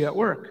next to you at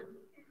work.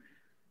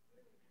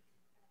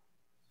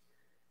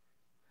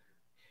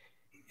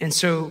 And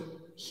so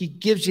he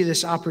gives you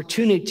this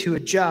opportunity to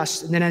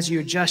adjust. And then as you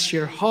adjust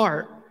your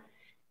heart,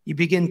 you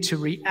begin to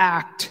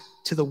react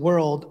to the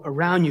world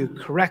around you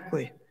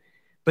correctly.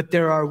 But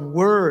there are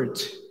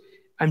words.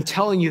 I'm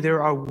telling you,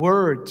 there are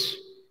words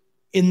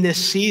in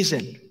this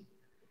season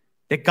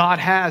that God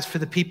has for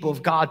the people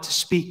of God to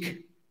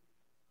speak.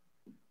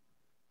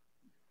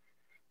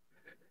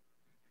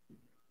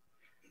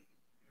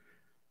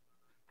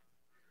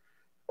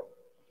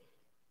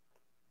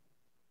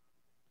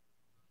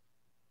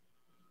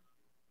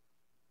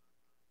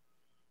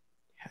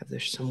 I have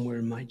this somewhere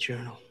in my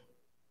journal.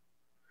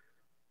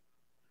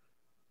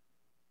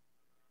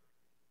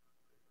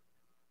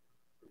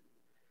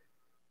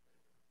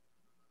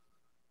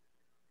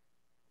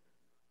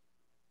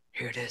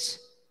 Here it is.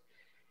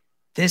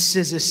 This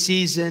is a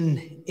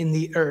season in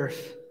the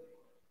earth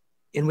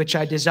in which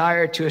I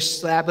desire to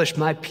establish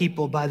my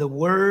people by the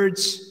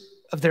words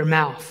of their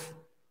mouth.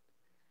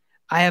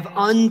 I have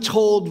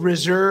untold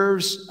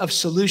reserves of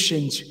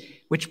solutions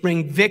which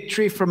bring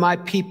victory for my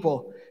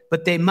people,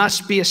 but they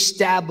must be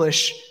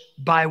established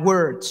by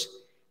words.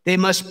 They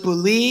must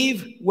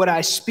believe what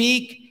I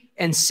speak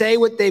and say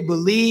what they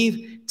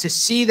believe to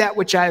see that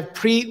which I have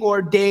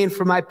preordained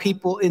for my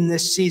people in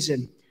this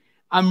season.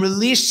 I'm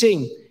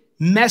releasing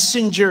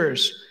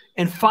messengers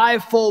and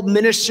fivefold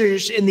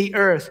ministers in the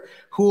earth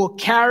who will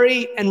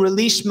carry and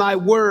release my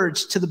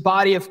words to the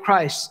body of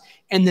Christ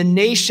and the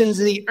nations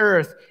of the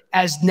earth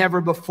as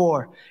never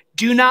before.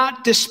 Do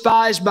not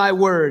despise my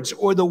words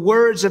or the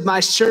words of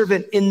my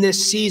servant in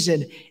this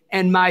season,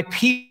 and my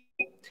people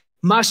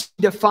must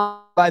be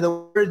defined by the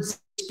words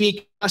they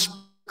speak, must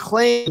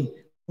claim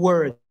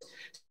words.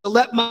 So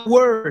let my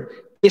word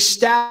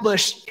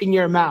established in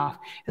your mouth.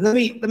 And let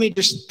me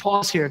just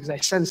pause here because I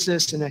sense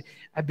this and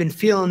I've been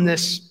feeling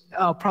this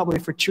probably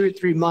for 2 or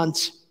 3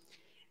 months.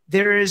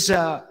 There is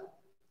I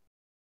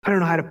don't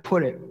know how to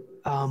put it.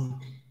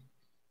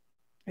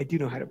 I do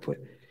know how to put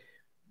it.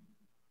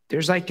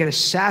 There's like an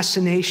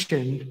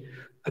assassination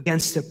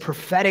against the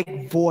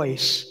prophetic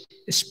voice,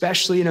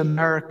 especially in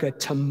America,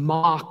 to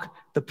mock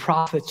the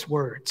prophet's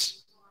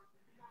words.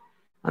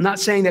 I'm not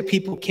saying that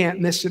people can't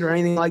miss it or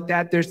anything like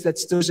that. That's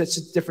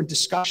a different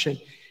discussion.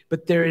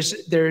 But there's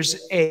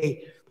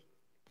a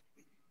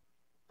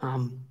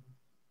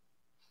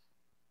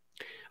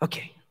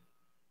okay,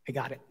 I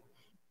got it.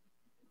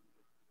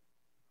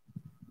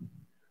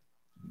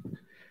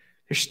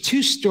 There's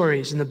 2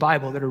 stories in the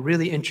Bible that are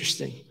really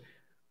interesting.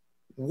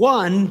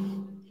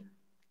 One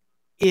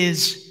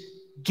is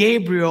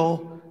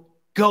Gabriel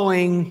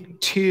going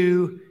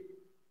to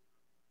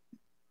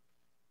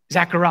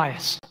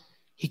Zacharias.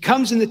 He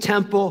comes in the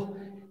temple,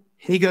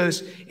 and he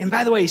goes, and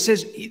by the way, he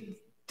says,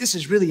 this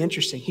is really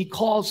interesting.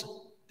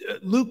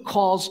 Luke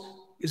calls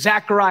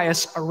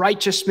Zacharias a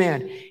righteous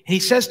man. And he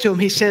says to him,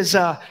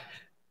 the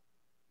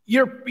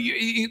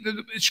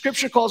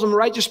scripture calls him a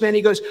righteous man.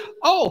 He goes,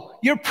 oh,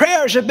 your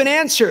prayers have been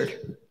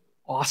answered.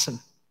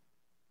 Awesome.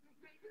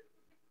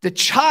 The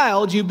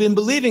child you've been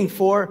believing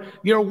for,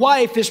 your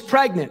wife is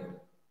pregnant.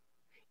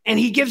 And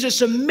he gives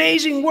this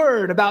amazing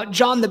word about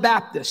John the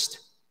Baptist.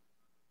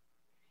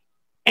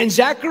 And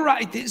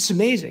Zacharias, it's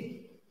amazing.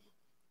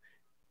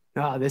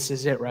 Oh, this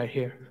is it right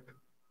here.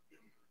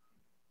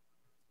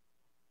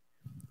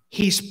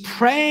 He's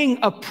praying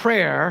a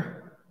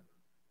prayer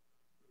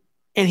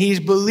and he's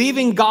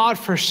believing God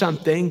for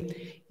something,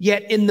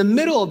 yet in the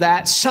middle of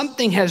that,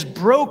 something has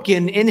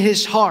broken in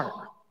his heart.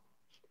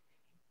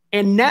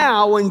 And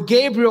now when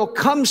Gabriel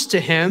comes to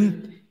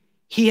him,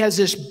 he has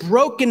this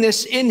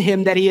brokenness in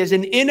him that he has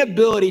an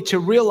inability to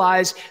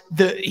realize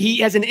he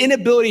has an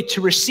inability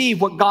to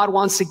receive what God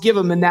wants to give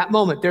him in that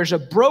moment. There's a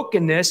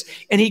brokenness,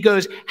 and he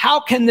goes, how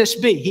can this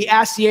be? He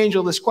asks the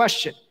angel this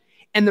question.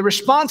 And the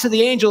response of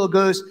the angel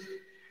goes,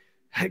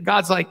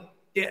 God's like,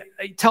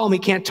 tell him he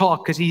can't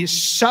talk because he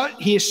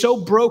is so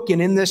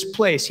broken in this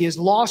place. He has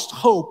lost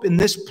hope in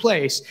this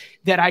place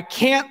that I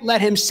can't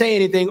let him say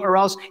anything or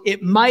else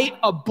it might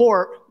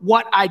abort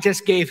what I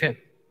just gave him.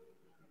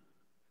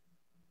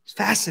 It's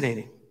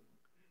fascinating.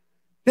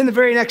 Then the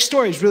very next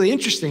story is really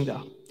interesting,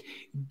 though.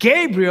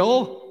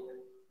 Gabriel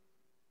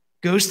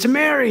goes to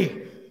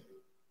Mary.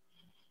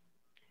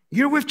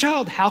 You're with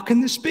child. How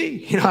can this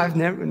be? I've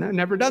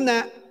never done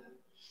that.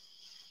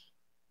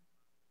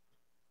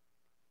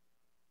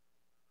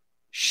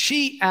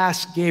 She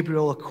asked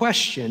Gabriel a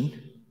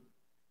question,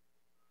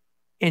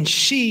 and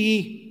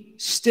she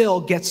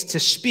still gets to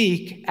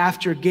speak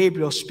after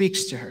Gabriel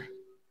speaks to her.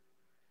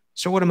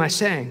 So what am I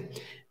saying?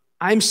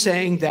 I'm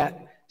saying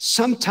that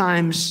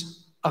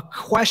sometimes a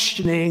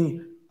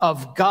questioning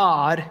of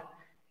God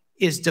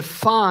is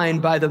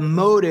defined by the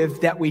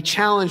motive that we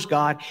challenge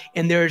God,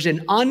 and there's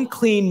an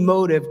unclean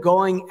motive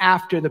going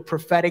after the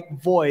prophetic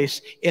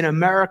voice in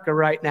America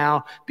right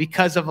now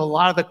because of a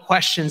lot of the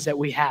questions that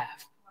we have.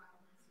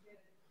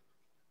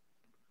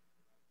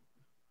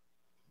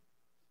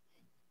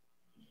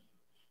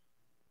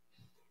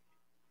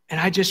 And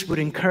I just would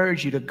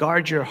encourage you to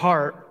guard your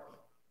heart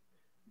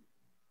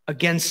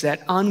against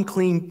that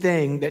unclean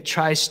thing that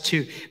tries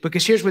to,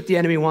 because here's what the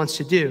enemy wants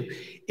to do.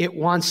 It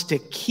wants to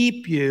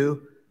keep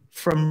you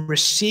from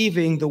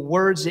receiving the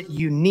words that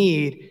you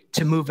need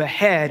to move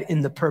ahead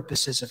in the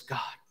purposes of God.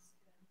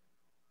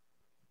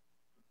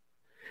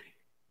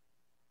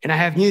 And I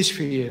have news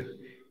for you,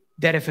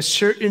 that if a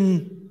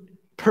certain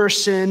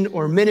person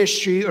or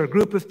ministry or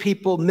group of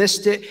people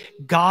missed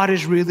it, God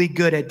is really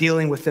good at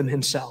dealing with them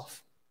himself.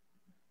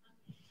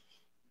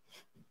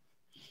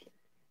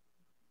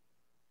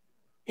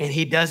 And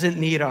he doesn't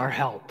need our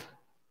help.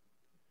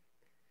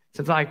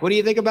 So it's like, what do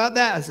you think about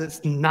that? I said,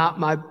 it's not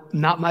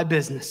my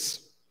business.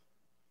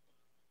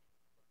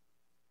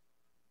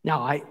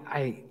 Now,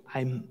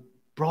 I'm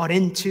brought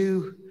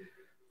into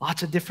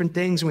lots of different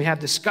things, and we have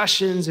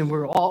discussions, and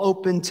we're all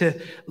open to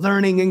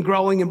learning and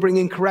growing and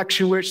bringing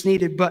correction where it's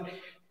needed. But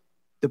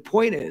the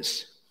point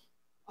is,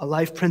 a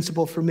life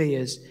principle for me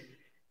is,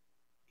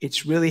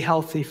 it's really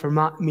healthy for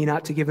me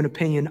not to give an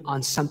opinion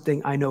on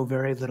something I know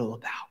very little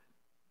about.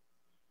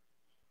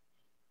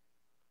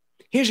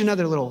 Here's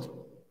another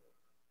little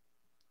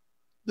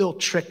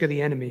trick of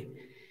the enemy.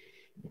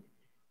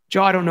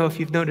 Joe, I don't know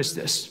if you've noticed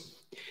this.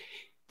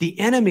 The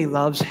enemy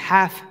loves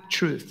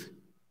half-truth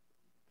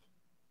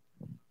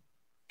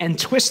and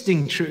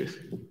twisting truth.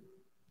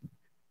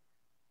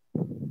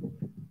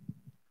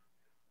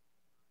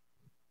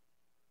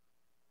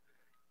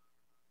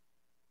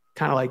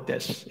 Kind of like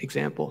this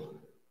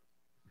example.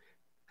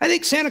 I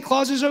think Santa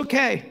Claus is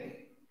okay.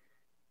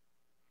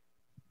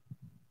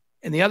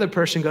 And the other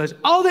person goes,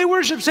 oh, they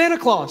worship Santa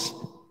Claus.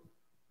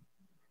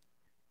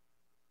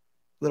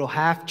 Little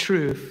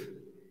half-truth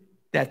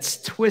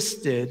that's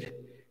twisted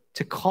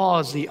to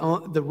cause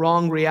the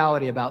wrong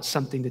reality about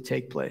something to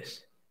take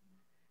place.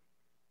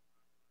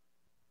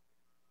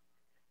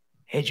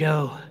 Hey,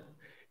 Joe,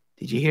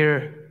 did you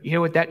hear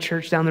what that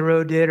church down the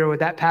road did or what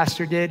that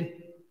pastor did?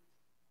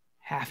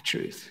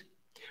 Half-truth.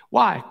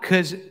 Why?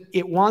 Because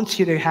it wants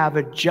you to have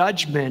a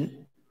judgment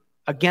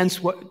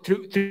against what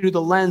through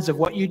the lens of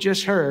what you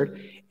just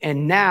heard,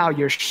 and now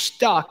you're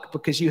stuck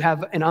because you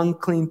have an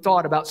unclean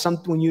thought about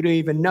something you don't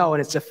even know,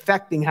 and it's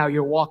affecting how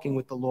you're walking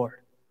with the Lord.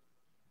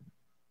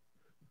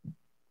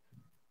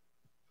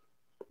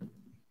 I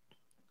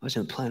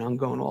wasn't planning on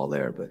going all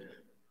there, but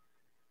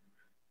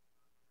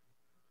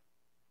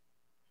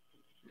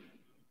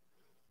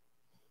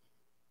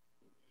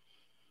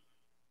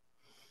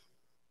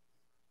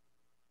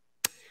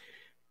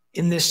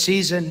in this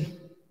season,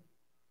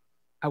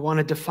 I want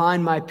to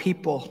define my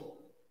people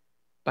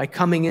by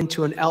coming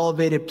into an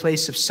elevated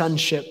place of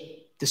sonship,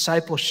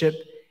 discipleship,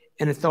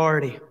 and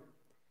authority.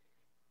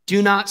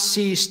 Do not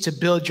cease to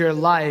build your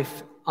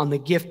life on the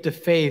gift of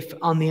faith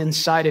on the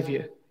inside of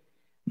you.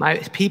 My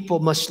people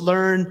must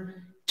learn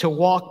to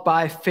walk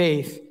by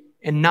faith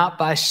and not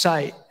by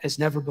sight as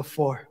never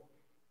before.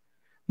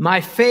 My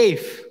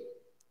faith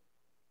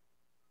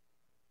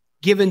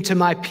given to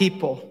my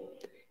people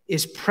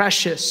is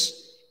precious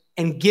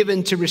and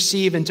given to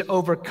receive and to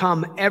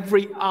overcome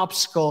every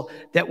obstacle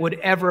that would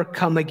ever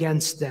come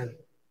against them.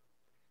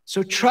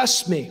 So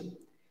trust me,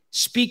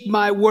 speak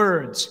my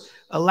words,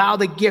 allow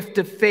the gift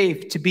of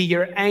faith to be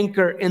your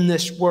anchor in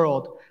this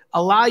world.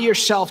 Allow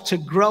yourself to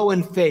grow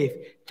in faith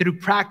through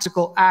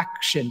practical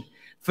action.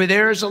 For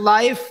there is a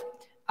life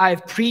I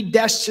have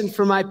predestined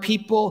for my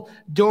people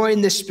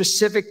during this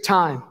specific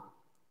time.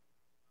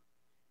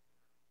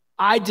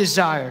 I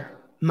desire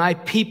my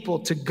people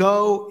to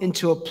go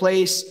into a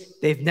place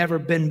they've never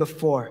been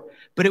before.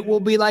 But it will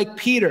be like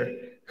Peter,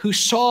 who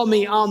saw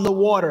me on the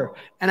water,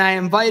 and I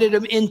invited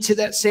him into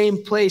that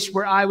same place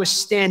where I was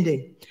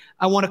standing.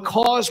 I want to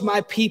cause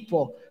my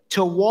people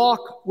to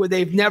walk where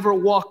they've never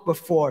walked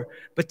before,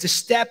 but to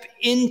step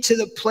into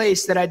the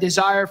place that I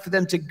desire for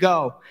them to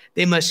go.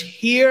 They must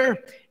hear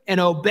and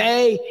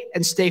obey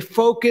and stay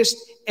focused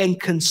and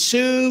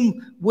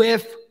consume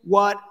with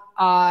what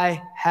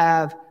I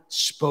have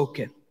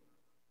spoken.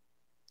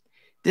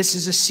 This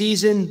is a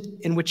season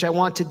in which I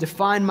want to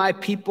define my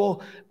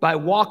people by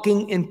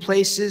walking in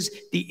places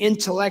the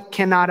intellect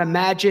cannot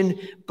imagine,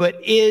 but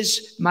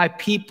is my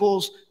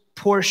people's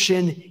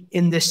portion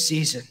in this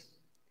season.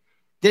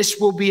 This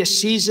will be a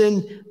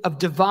season of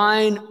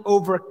divine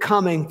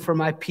overcoming for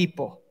my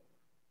people.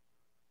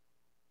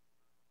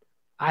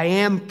 I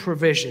am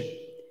provision.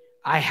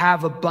 I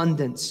have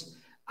abundance.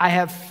 I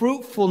have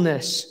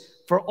fruitfulness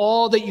for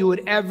all that you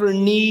would ever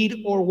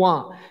need or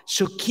want.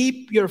 So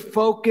keep your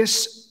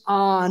focus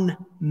on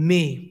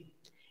me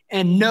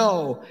and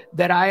know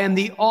that I am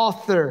the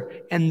author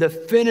and the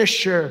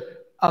finisher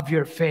of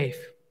your faith.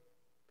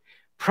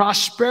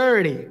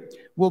 Prosperity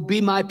will be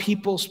my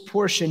people's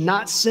portion,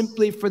 not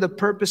simply for the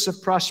purpose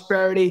of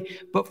prosperity,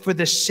 but for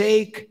the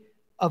sake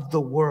of the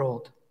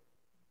world.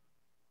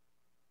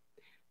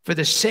 For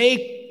the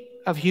sake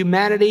of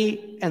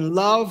humanity and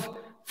love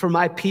for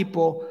my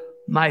people,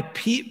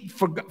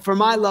 for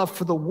my love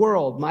for the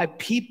world, my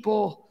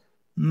people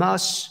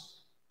must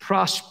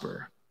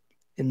prosper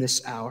in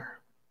this hour.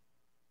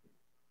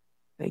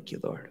 Thank you,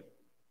 Lord.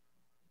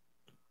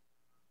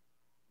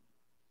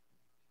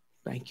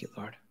 Thank you,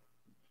 Lord.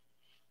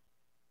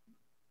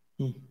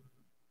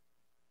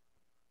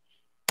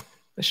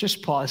 Let's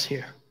just pause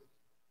here.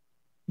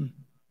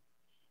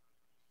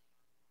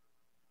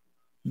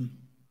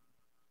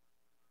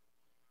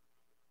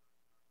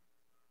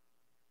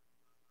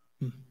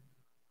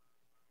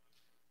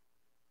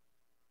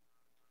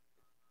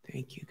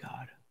 Thank you,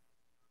 God.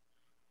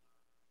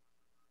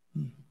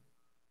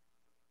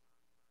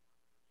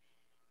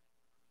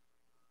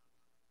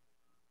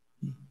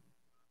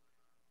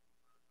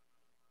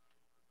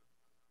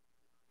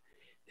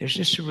 There's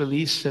just a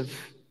release of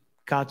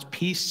God's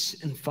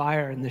peace and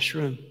fire in this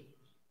room.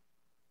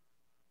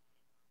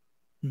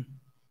 I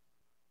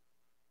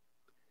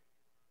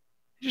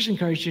just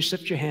encourage you to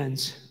lift your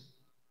hands.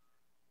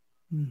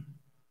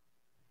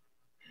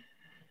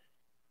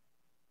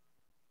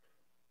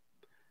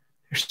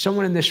 There's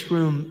someone in this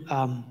room,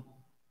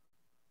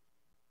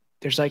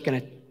 there's like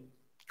a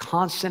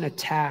constant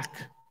attack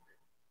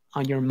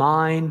on your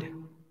mind,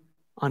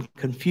 on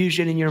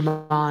confusion in your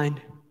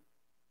mind.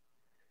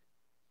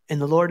 And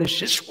the Lord is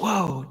just,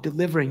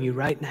 delivering you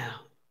right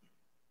now.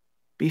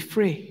 Be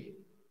free.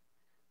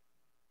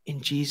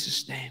 In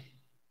Jesus' name.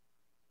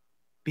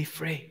 Be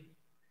free.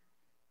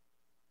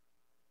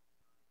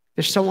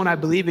 There's someone, I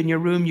believe, in your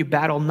room, you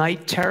battle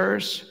night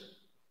terrors.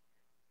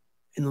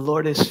 And the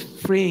Lord is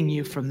freeing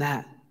you from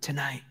that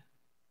tonight.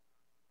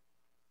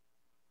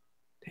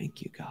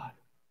 Thank you, God.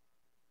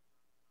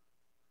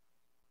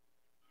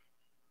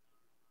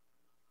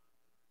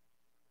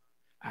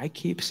 I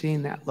keep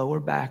seeing that lower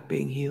back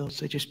being healed,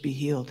 so just be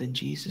healed in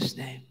Jesus'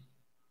 name.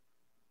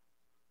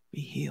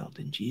 Be healed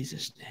in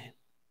Jesus' name.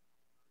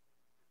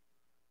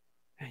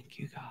 Thank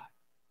you, God.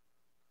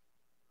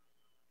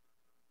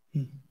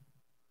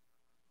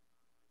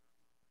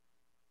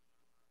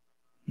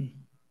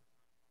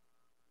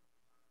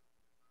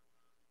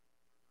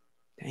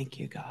 Thank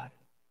you, God.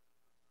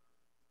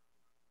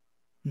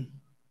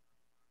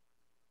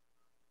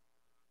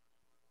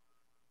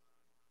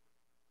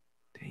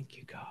 Thank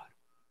you, God.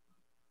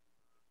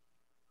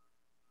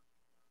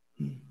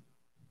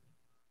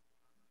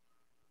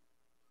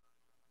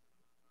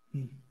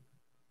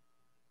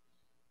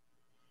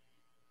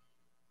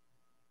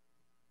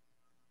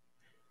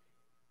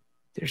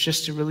 There's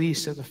just a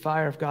release of the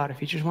fire of God.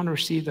 If you just want to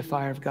receive the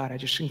fire of God, I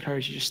just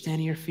encourage you to stand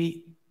on your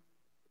feet.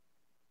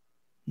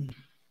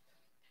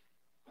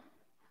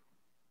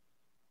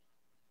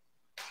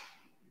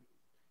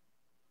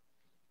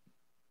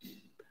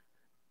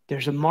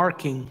 There's a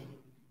marking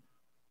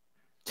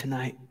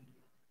tonight.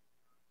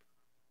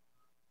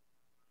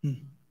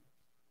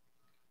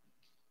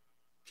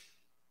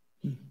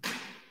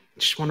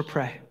 Just want to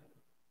pray.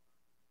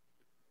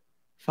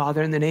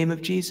 Father, in the name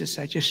of Jesus,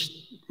 I just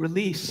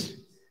release,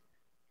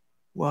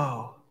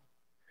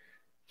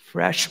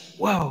 fresh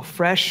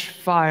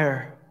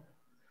fire,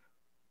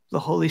 the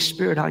Holy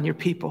Spirit on your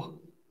people.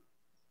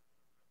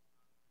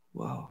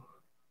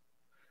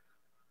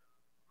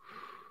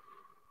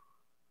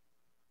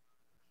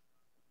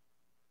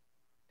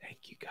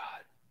 Thank you, God.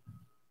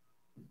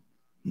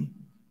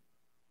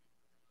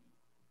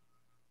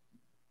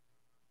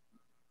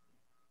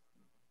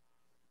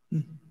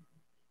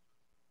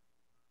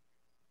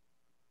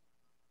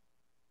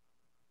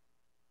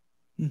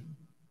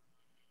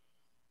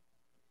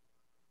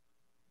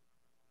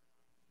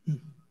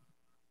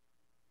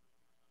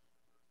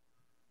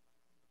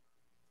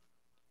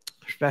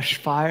 Fresh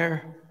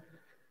fire,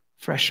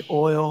 fresh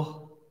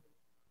oil,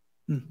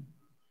 and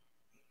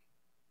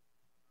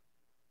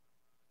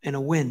a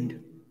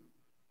wind,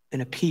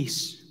 and a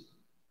peace,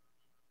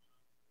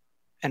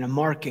 and a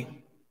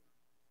marking.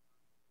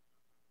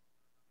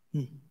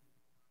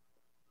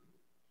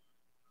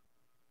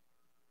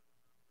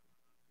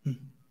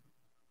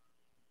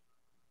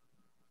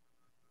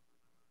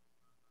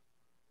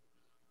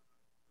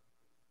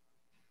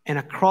 And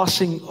a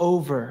crossing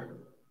over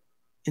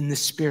in the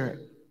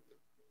Spirit.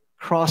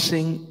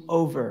 Crossing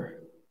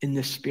over in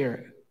the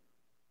Spirit.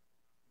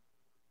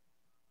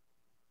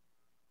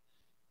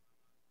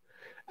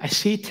 I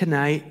see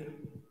tonight,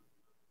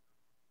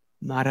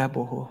 I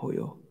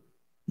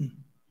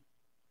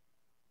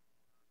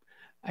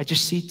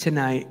just see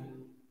tonight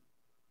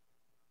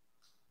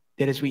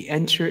that as we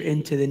enter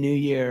into the new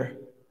year,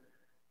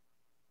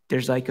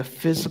 there's like a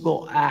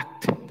physical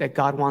act that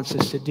God wants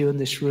us to do in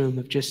this room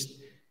of just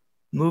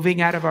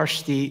moving out of our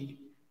seat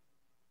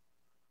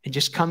and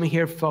just coming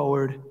here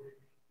forward.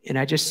 And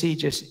I just see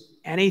just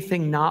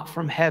anything not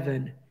from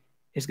heaven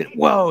is going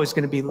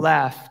to be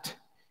left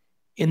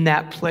in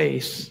that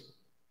place.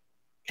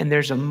 And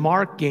there's a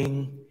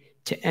marking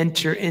to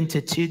enter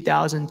into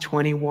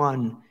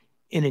 2021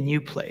 in a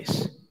new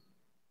place.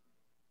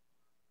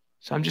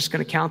 So I'm just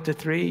going to count to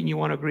 3, and you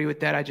want to agree with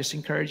that, I just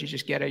encourage you,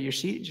 just get out of your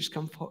seat and just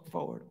come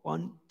forward.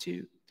 1,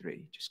 2,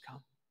 3, just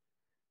come.